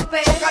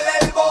bumper. tócale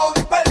el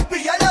bumper,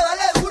 píllale,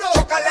 dale duro.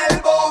 Tócale el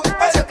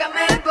bumper,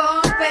 Chócame el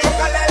bumper.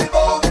 tócale el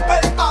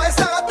bumper, a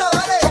esa gata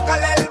dale.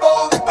 Tócale el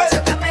bumper,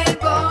 Chócame el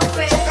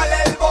bumper. tócale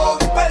el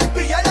bumper,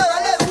 píllale,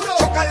 dale duro.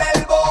 Tócale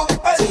el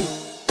bumper.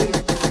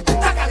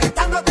 Está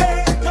calentándote,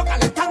 yo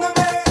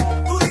calentándome.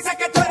 Tú dices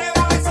que tú eres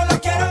bravo, eso lo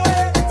quiero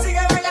ver.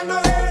 Sigue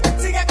bailando,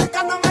 sigue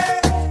buscándome.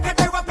 Que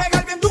te voy a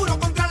pegar bien duro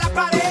contra la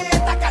pared.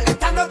 Está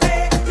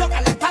calentándote, yo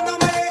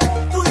calentándome.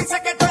 Tú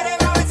dices que tú eres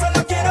bravo, eso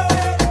lo quiero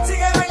ver.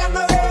 Sigue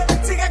bailando,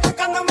 sigue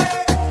buscándome.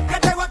 Que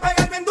te voy a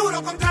pegar bien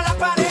duro contra la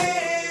pared.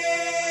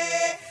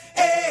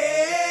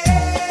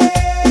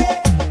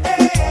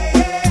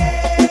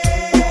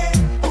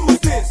 Who's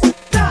this?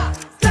 Da,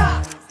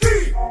 da,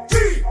 di,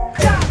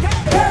 ya.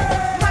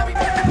 Mami,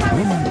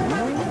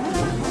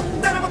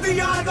 tenemos tú y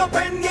yo algo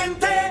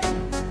pendiente.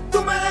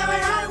 Tú me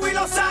debes algo y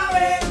lo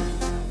sabes.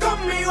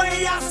 Conmigo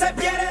ella se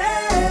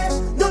pierde.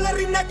 No le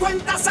rinde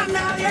cuentas a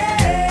nadie.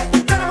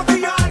 Tenemos tú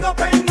y yo algo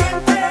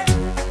pendiente.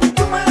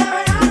 Tú me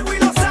debes algo y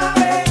lo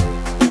sabes.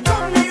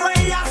 Conmigo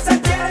ella se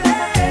pierde.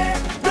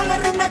 No le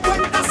rinde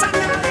cuentas a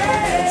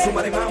nadie.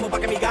 Suma de mambo pa'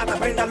 que mi gata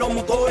prenda los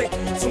motores.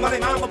 Suma de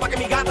mambo pa' que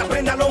mi gata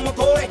prenda los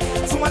motores.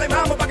 Suma de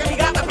mambo pa' que mi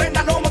gata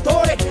prenda los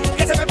motores.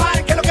 Que se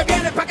prepare que lo que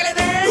viene es pa' que le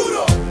den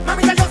duro.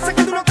 Mamita, yo sé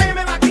que tú no te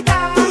me vas a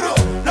quitar duro.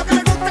 Lo que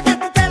me gusta es que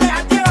tú te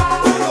dejas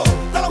llevar duro.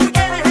 Todos los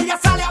weekends ella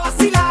sale a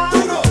vacilar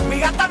duro. Mi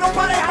gata no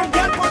para de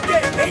janguear porque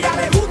ella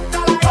le gusta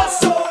la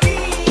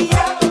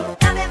gasolina.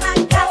 Dame más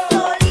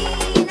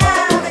gasolina.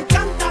 Le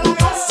encanta la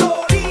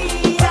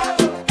gasolina.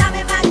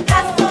 Dame más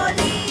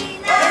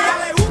gasolina. Ella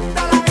le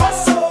gusta la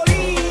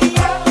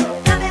gasolina.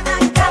 Dame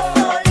más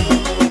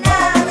gasolina.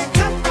 Le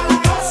encanta la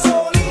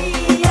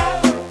gasolina.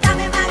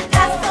 Dame más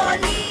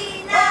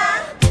gasolina.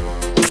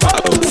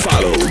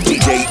 Follow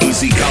DJ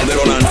Easy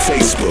Calderon on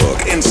Facebook,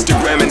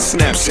 Instagram, and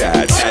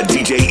Snapchat at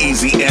DJ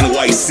Easy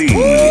NYC.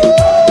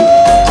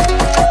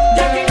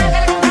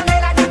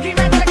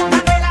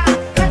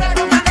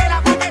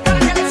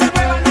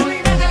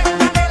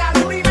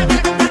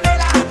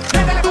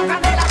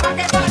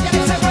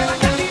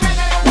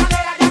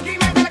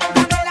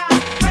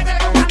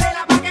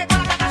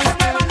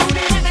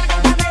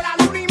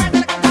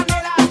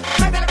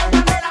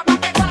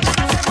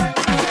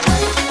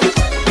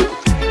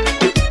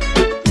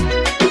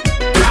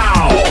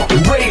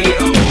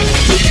 POWRadio.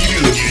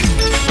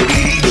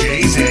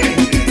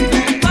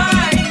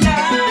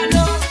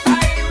 Bailalo,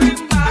 ay ven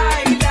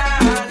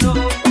bailalo,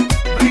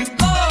 ven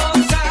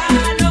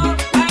gózalo,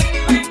 ay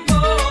ven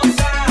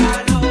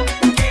gózalo,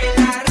 que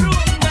la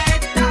rumba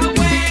está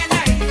buena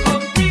y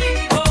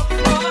contigo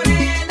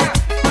morena,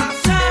 pa'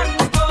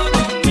 Santo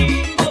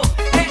Domingo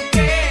es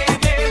que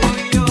me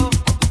voy yo.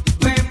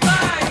 Ven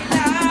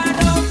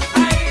bailalo,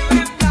 ay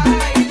ven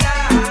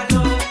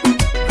bailalo,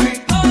 ven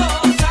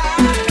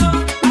gózalo,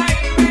 ay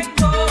ven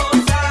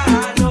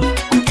gózalo,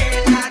 que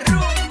la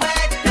rumba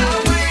está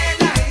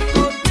buena y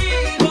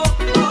contigo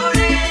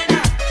morena,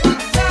 pa'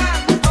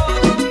 Santo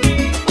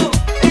Domingo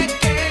es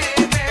que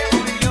me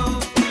voy yo.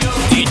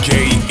 DJ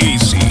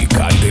Easy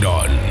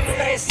Calderon.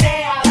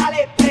 Presea,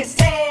 dale,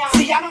 presea.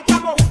 Si ya no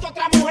estamos juntos,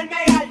 otra mujer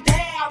me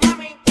galdea,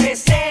 mami.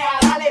 Presea,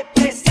 dale,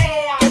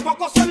 presea. Que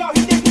pocos son los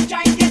hits de mucha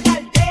gente en la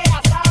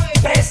aldea, ¿sabes?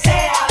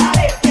 Presea,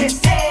 dale,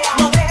 presea.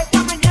 No dejes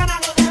esta mañana,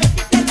 no dejes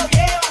que te lo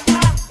llevas,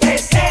 ¿ah?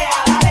 Presea,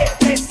 dale,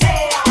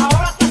 presea.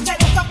 Ahora estás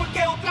celosa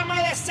porque otra me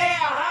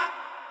desea, ¿ah?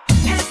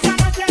 Esta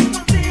noche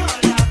contigo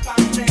la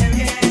pasé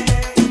bien.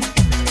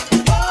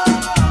 Oh,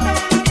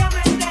 pero ya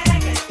me enteré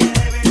que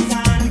quiere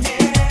besarme.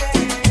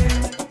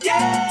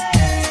 Yeah,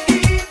 y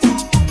tú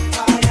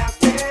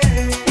fallaste,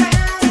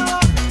 pero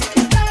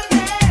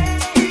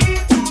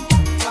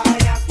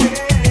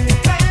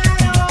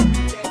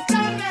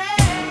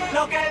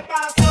lo que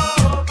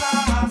pasó,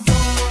 pasó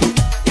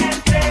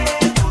entre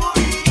tú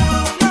y yo.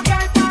 Lo que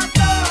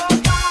pasó,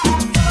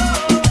 pasó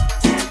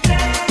entre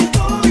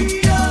tú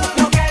y yo.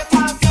 Lo que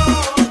pasó,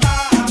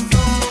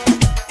 pasó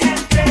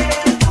entre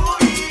tú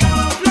y yo.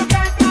 Lo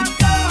que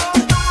pasó,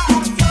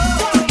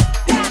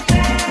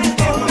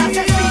 es una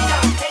asesina,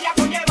 ella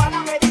conlleva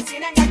la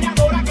medicina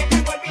engañadora que te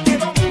envuelve y te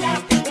domina.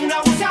 Una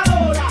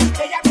abusadora,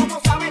 ella como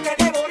sabe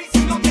te devora y si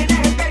no tienes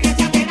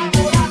experiencia te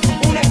enamora.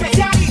 Una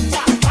especialista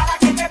para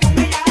que te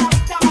ponga ya la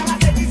vista, para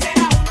ser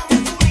sincera, una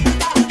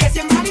mesurista que si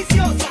es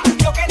maliciosa,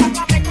 yo que la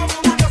traté como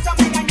una diosa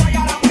me engañó y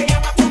ahora me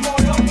llama como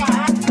loca.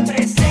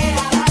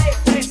 Presea, dale,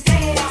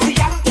 presea. Si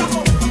ya no estamos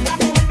juntos, otra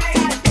mujer me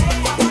galdea,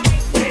 mami.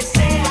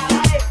 Presea,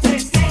 dale,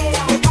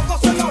 presea. Que pocos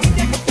son los hits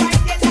que mucha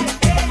gente en la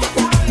aldea,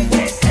 ¿sabes?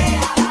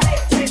 Presea, dale,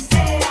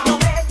 presea. No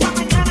dejes esta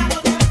mañana, no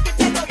dejes que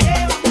te lo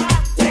llevas,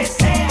 ¿ah?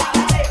 Presea,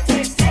 dale,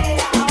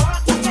 presea. Ahora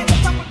estás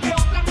celosa porque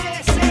otra me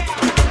desea.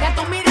 Que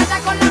tu mirada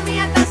con la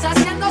mía están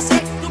saciándose,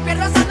 tu piel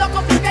rozando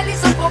con mi piel y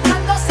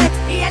sofocándose,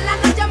 y en la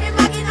noche me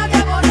imagino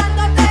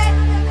devorándote.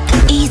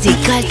 Easy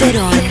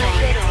Calderon.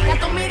 Que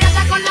tu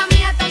mirada con la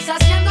mía están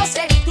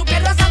saciándose,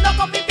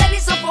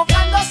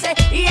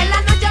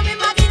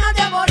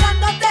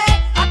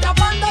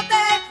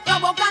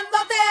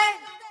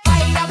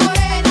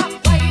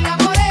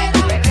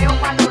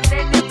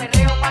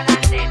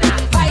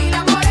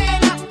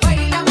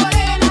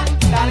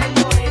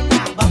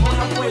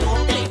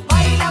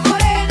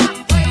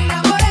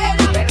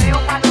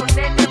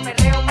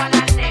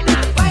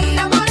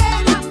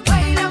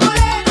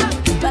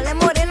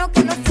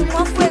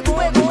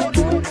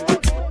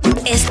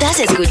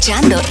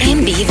 escuchando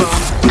en vivo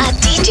a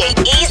DJ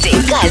Easy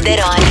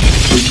Calderon.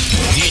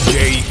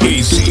 DJ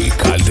Easy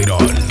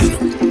Calderon.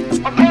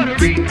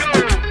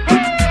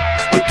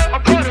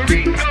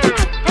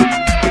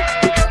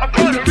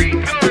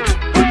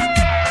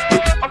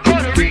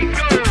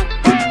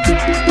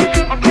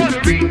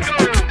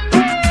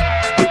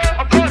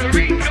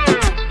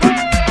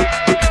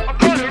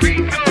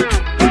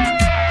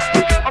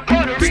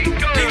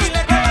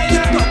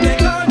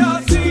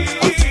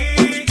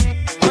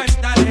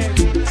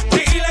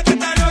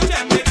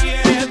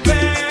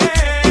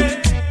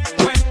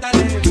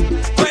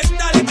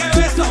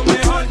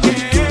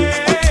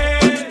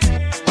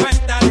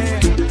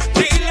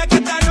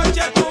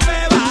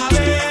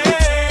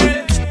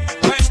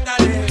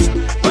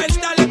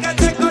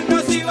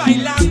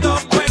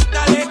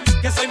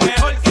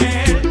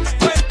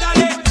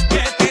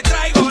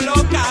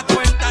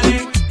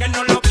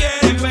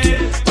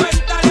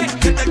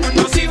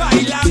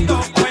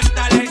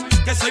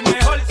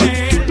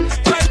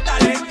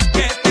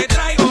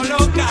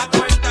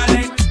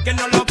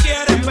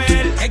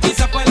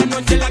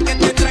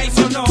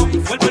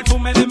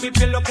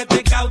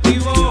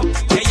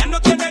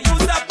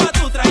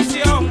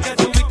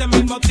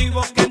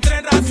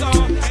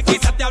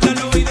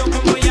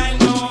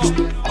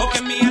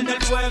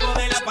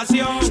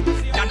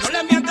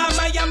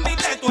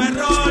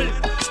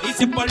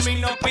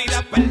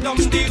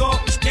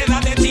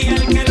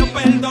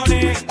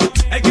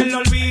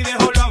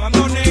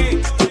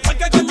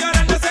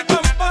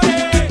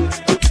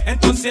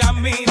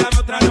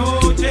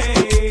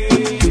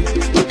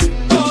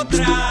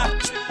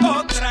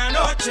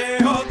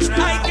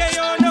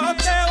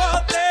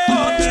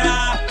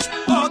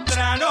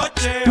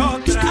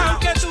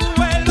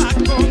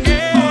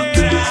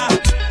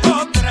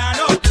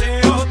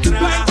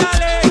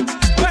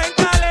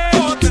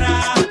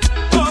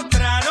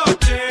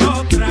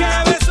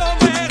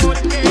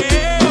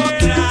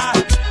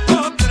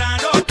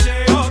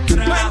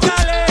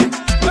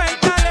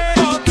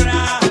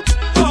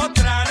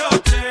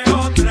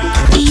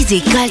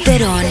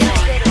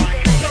 Calderon.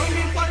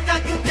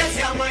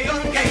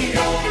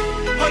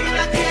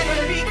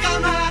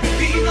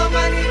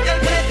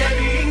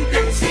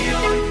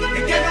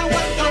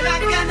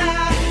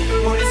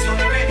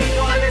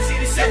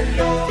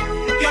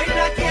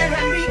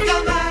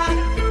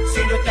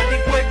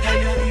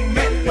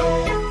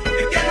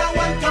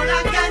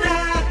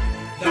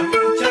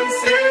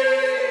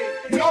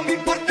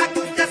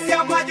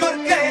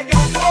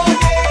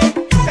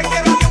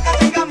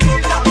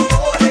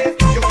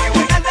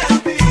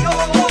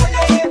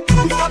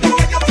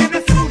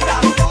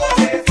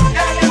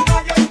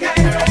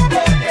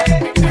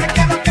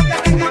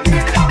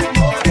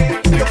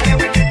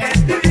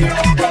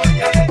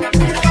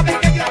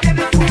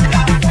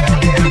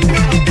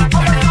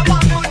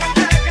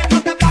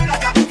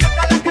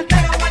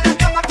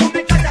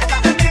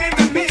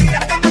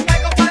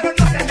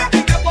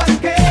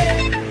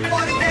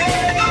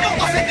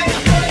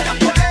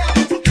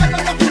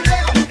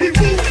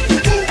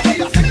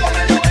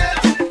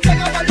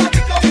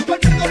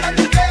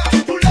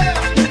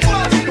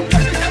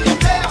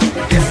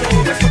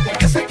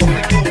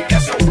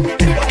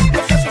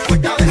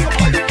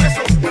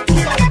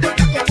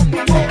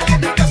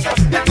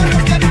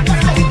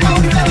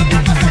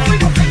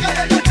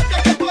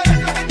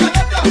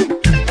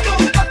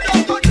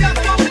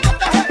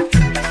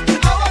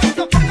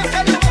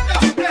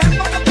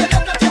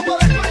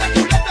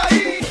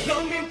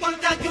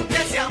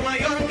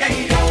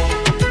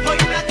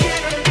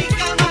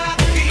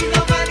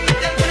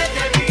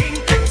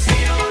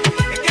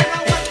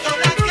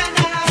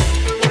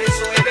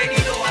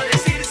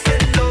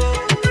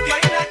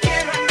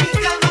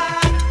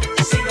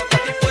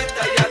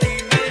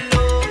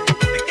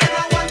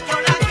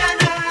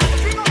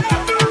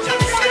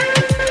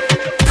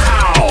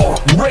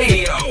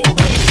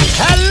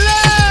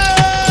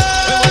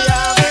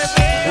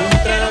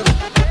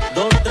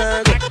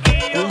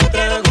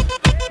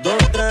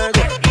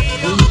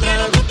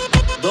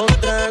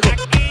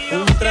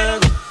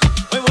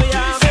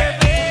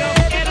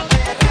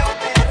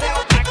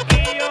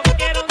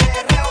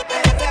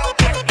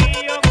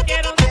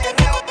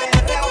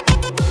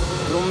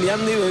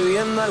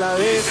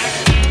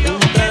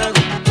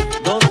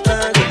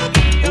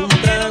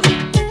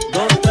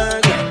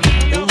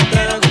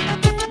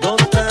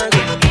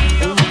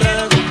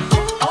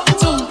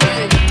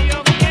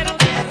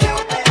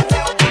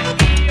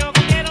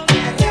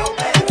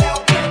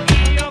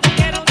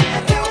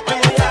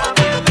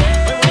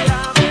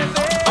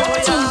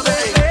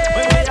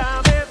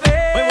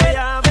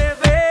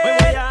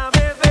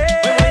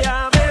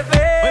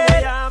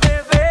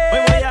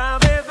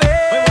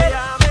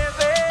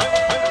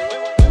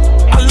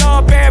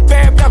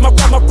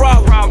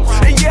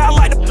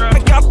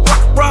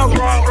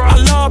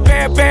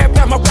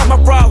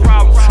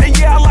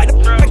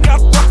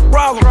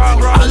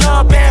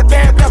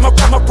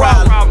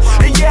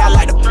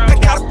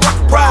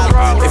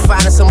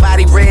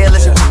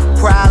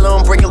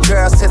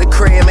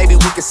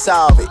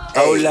 solve it.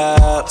 Hold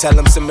up, tell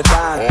them simmer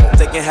down.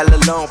 Taking hella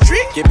long,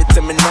 give it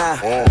to me now.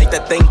 Make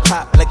that thing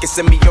pop like it's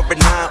in me over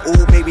 9.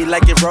 Ooh, baby,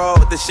 like it raw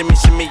with the shimmy,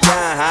 shimmy,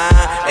 yeah,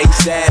 huh?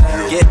 ASAP,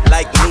 get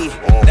like me.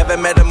 Never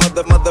met a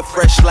mother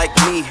fresh like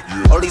me.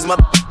 All these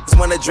motherfuckers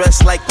wanna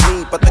dress like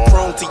me, but the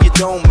chrome to your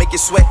dome make it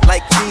sweat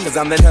like me. Cause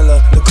I'm the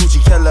killer, the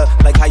coochie killer.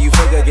 Like how you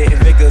figure, getting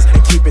figures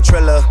and keep it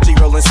triller. She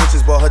rolling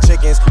switches, bought her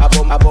chickens. I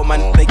bought my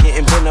they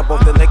getting bent up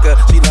off the liquor.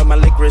 She love my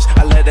licorice,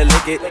 I let her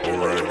lick it.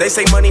 They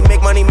say money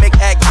make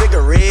act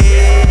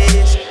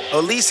vigorous.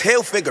 At least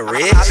he'll figure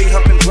it. I be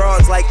humping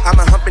broads like I'm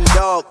a humping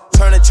dog.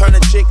 Turn a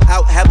chick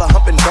out, have a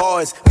humping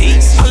bars.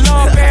 Peace. I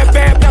love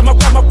bad, got my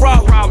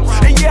problem.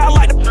 And yeah, I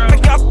like the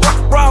got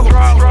problem.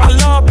 I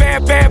love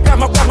bad, got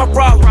my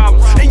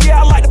problem. And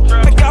yeah, I like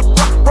the got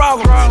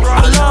problem.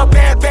 I love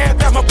bad,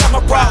 got my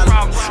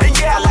problem. And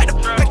yeah, I like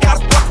the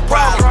got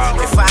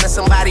problem. If finding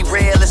somebody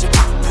real is a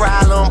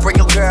problem, bring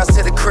your girls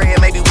to the crib,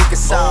 maybe we can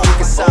solve.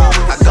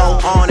 I go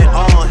on and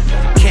on,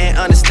 can't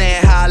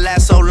understand how I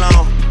last so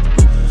long.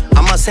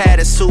 I must have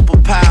the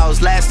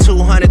superpowers, last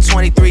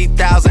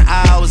 223,000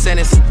 hours, and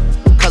it's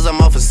cause I'm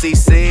off of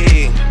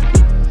CC,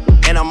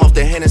 and I'm off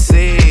the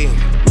Hennessy.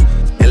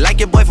 And like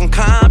your boy from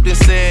Compton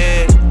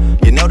said,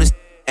 you know this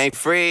ain't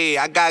free.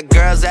 I got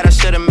girls that I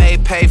should've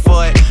made pay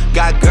for it.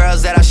 Got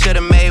girls that I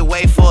should've made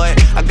wait for it.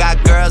 I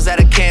got girls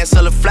that'll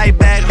cancel a flight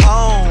back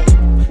home,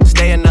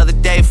 stay another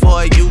day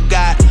for it. You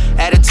got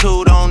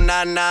attitude on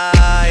nana,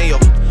 yo,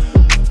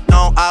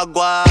 on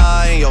agua,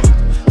 yo,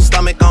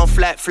 stomach on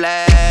flat,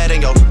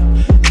 and yo,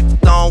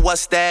 on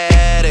what's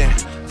that?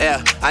 And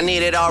yeah, I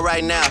need it all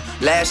right now.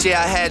 Last year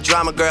I had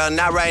drama, girl,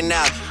 not right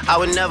now. I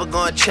would never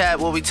go and chat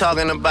what we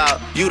talking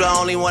about. You the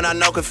only one I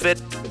know can fit.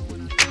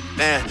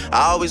 Man,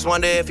 I always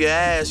wonder if you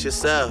ask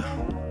yourself,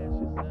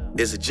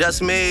 is it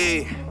just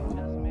me?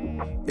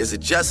 Is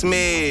it just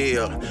me?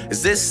 Or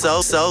is this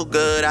so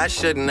good I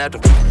shouldn't have to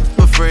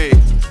for free?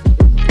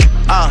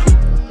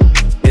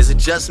 Is it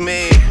just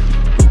me?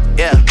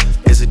 Yeah,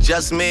 is it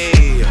just me?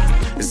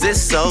 Is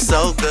this so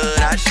good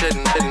I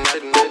shouldn't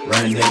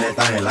Running in that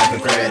thing like a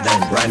crab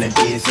done. Running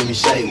in, see me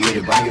shake with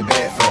it, bring it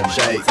back from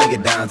shake. Take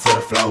it down to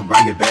the floor,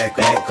 bring it back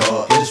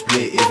up. Hit a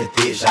split if it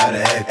thick, shout it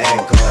act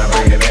up.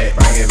 Bring it back,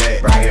 bring it back,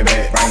 bring it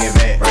back, bring it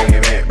back, bring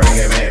it back, bring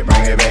it back,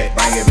 bring it back,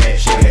 bring it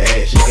back. Shake it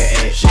ass, shake it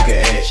ass, shake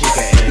it ass, shake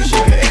it ass,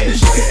 shake it ass,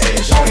 shake it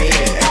ass, shake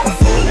it ass. Act a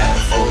fool, act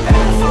a fool,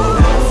 act a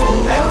fool, act a fool,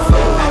 act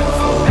a fool,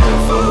 act a fool, act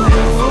a fool, act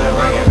a fool.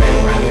 Bring it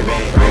back, bring it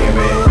back, bring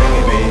it back,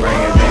 bring it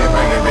back, bring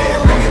it back,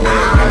 bring it back, bring it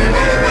back, bring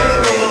it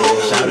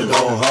back. Shout it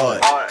go hard,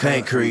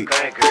 can't creep.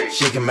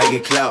 She can make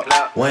it clout,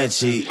 one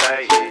cheek,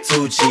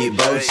 two cheek,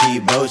 bo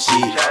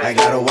cheek. I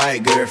got a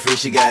white girlfriend,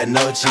 she got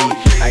no cheek.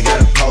 I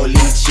got a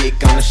police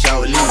chick on the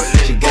short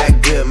leash. She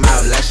got good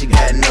mouth, like she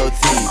got no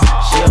teeth.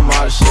 She a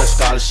model, she a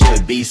scholar, she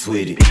a beast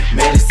with it.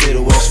 Man, it's to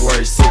the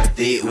Westward, super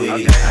thick with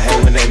it. I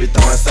hate when they be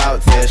throwing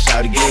salt, tell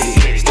shout to get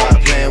it.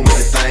 Start playing with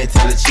the thing,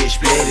 tell the chick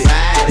split it.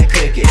 Ride and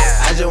cook it,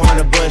 I just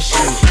wanna bust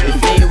you.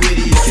 If you ain't with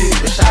it, you cute,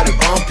 but shout to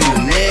bump you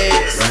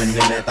next. Running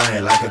in that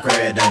thing like a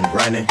crab done.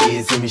 Running,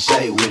 easy to me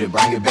shake with it,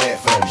 bring it back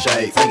from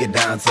shake. Take it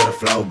down to the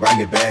floor, bring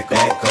it back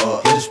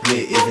up. Hit a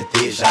split if it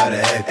thick, shout it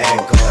act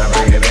up.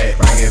 Bring it back,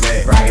 bring it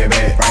back, bring it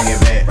back, bring it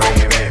back, bring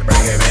it back,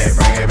 bring it back,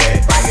 bring it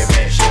back, bring it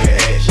back. Shake it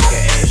ass, shake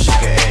it ass,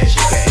 shake it ass,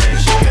 shake it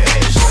ass, shake it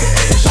ass, shake it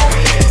ass, shake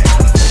it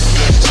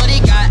ass. Shorty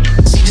got,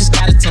 she just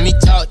gotta tell me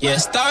talk. Yeah,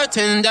 start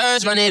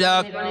tenders, run it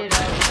up.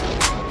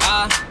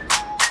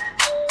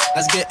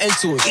 Let's get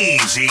into it.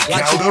 Easy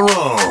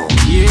Calderon.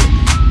 Yeah.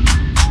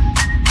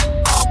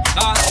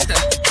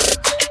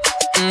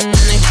 We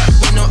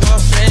know our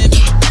friend.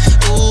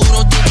 Ooh,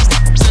 don't think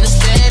these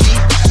understand me.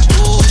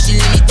 Ooh, she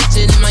let me touch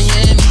it in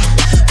Miami.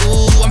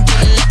 Ooh, I'm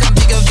feeling like I'm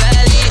bigger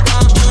valley.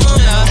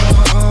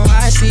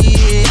 I see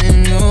it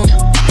in you.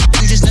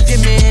 You just left your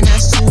man,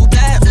 that's too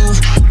bad. Ooh,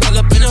 all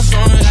up in the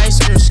phone like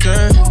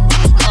skirt.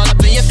 All up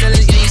in your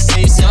feelings, yeah, you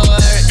say so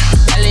hurt.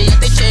 Alley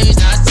up they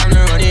change, now it's time to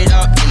run it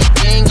up. And the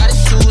gang got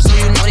it too, so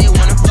you know they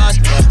wanna fuss.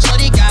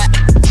 Shorty got,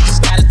 you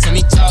just gotta tell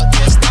me talk.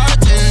 Yeah, start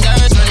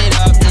tenders, run it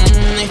up.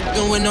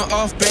 With no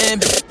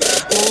off-brand,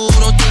 ooh,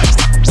 don't think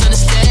these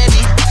understand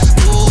me.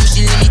 Ooh,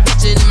 she let me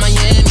touch it in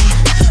Miami.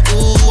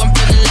 Ooh, I'm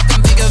feeling like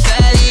I'm bigger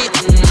valley.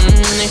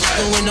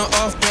 With no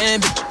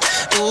off-brand,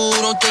 ooh,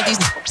 don't think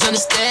these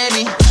understand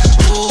me.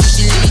 Ooh,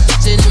 she let me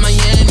touch it in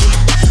Miami.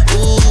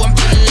 Ooh, I'm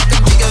feeling like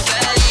I'm bigger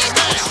valley.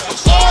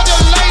 All the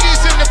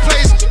ladies in the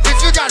place, if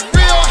you got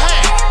real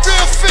hair,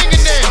 real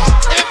fingernails,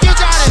 if you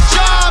got a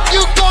job,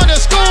 you going to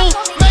school,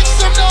 make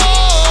some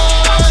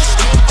noise.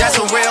 That's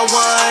a real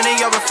one in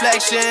your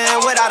reflection.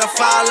 Without a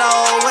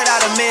follow,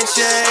 without a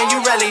mention.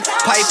 You really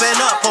piping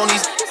up on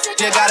these.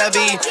 You gotta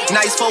be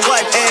nice for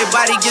what?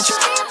 Everybody get your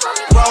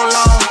roll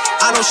on.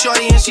 I know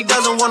shorty and she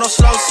doesn't want no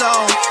slow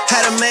song.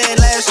 Had a man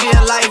last year,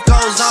 life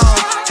goes on.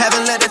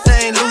 Haven't let the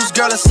thing loose,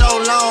 girl, in so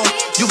long.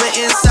 You been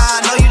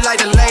inside, know you like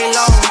to lay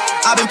low.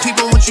 I've been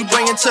peeping what you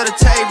bringing to the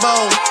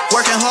table.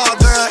 Working hard,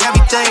 girl,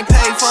 everything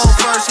paid for.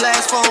 First,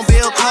 last phone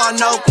bill, car,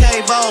 no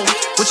cable.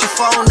 With your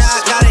phone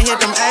out, gotta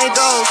hit them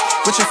angles.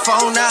 With your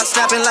phone out,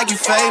 snapping like you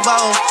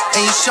Fable.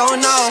 And you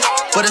showing off,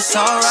 but it's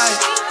alright.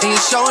 And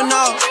you showing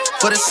off,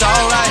 but it's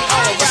alright.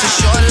 It's a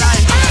short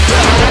life.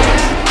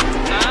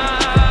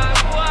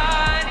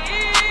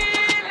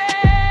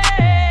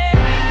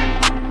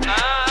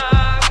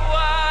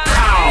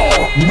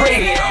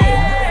 Radio.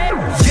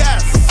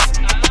 Yes.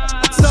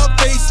 Sub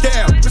face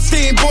down.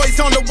 Pristine boys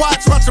on the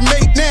watch them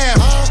make now.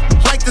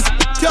 Like this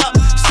up,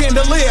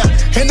 chandelier.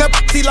 And the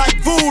pussy like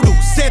voodoo,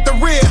 Santa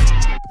Rhea.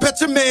 Bet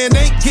your man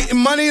ain't getting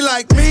money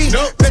like me.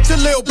 Nope. Bet your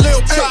lil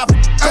chop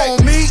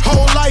on me.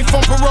 Whole life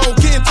on parole,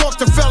 can't talk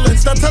to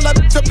felons. Now tell that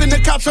bitch up in the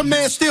cops, a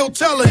man still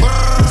telling.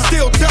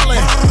 Still telling,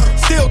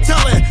 still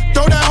telling.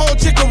 Throw that whole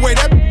chick away,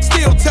 that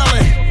still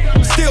telling.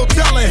 Still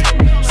telling,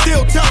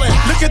 still telling.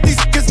 Look at these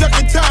niggas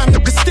ducking time,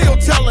 niggas still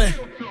telling.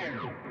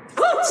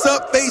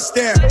 Sup face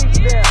down.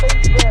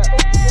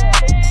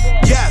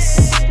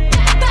 Yes.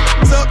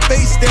 Sup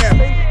face down.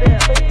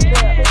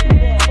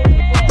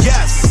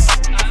 Yes.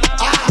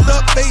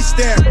 Sup face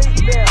down.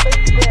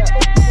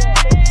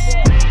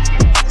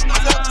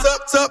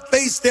 Sup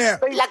face down.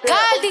 La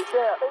Caldi.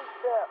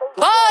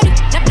 Body.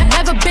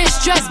 Never been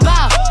stressed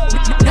by.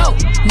 No,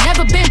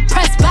 never been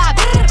pressed by.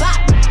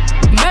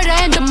 Murder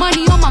and the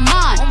money on my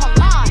mind.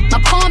 My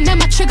palm and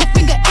my trigger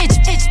finger itch.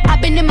 I've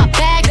been in my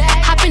bag,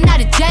 hopping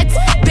out of jets.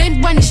 Been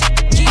running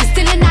and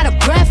stealing out of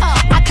breath.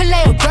 I can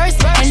lay a verse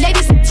and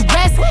ladies to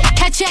rest.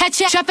 Catch it,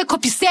 traffic,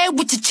 hope you say it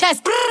with your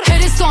chest.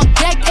 Hit this on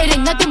deck, it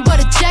ain't nothing but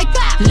a check.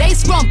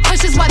 Lace run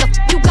pushes, why the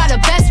you got a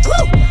vest?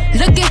 Woo!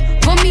 Looking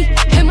for me,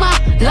 hit my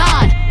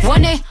line.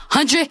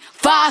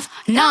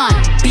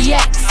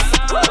 1-800-59-BX.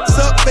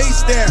 Sup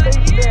face down.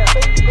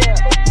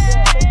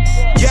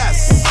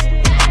 Yes.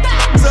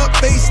 Sup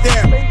face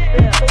down.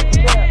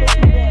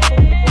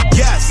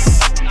 Yes.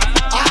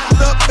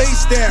 Sup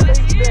face down. Es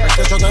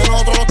que yo te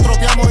nosotros los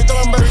tropeamos y te lo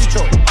han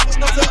bebicho.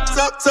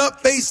 Sup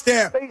face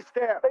down.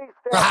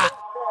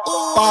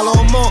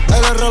 Palomo,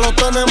 el reloj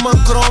tenemos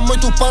en cromo y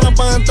tus panas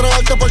van a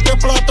entregarte porque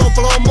plato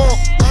plomo.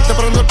 Te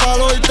prendo el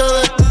palo y te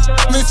de.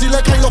 Ni si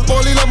le caen los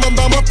polis, les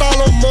mandamos hasta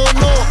los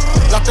monos.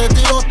 Las tetas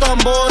y los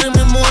tambores y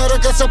mis mujeres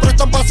que se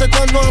prestan para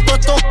secarnos a todo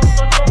esto.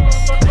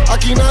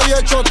 Aquí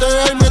nadie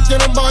chotea y me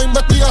tienen bajo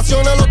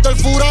investigaciones los del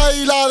Fura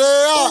y la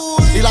DEA.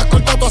 Y las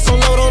cortas todas son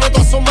lebrones,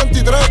 todas son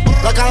 23.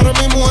 La cara de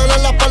mi mujer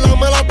en la espalda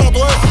me la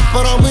tatué.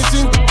 Pero a mí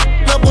sin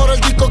por el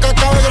disco que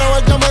acabo de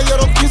grabar ya me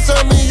dieron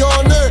 15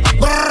 millones.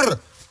 Brr.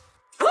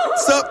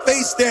 Sup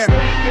face down.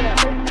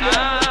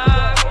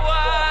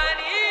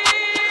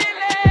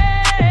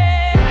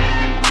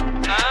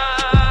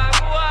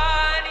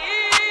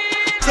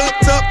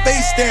 Sup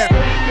face down.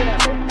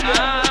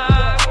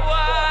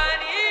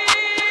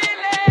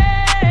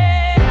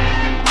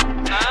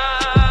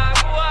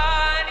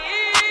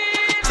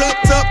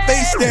 Sup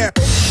face down.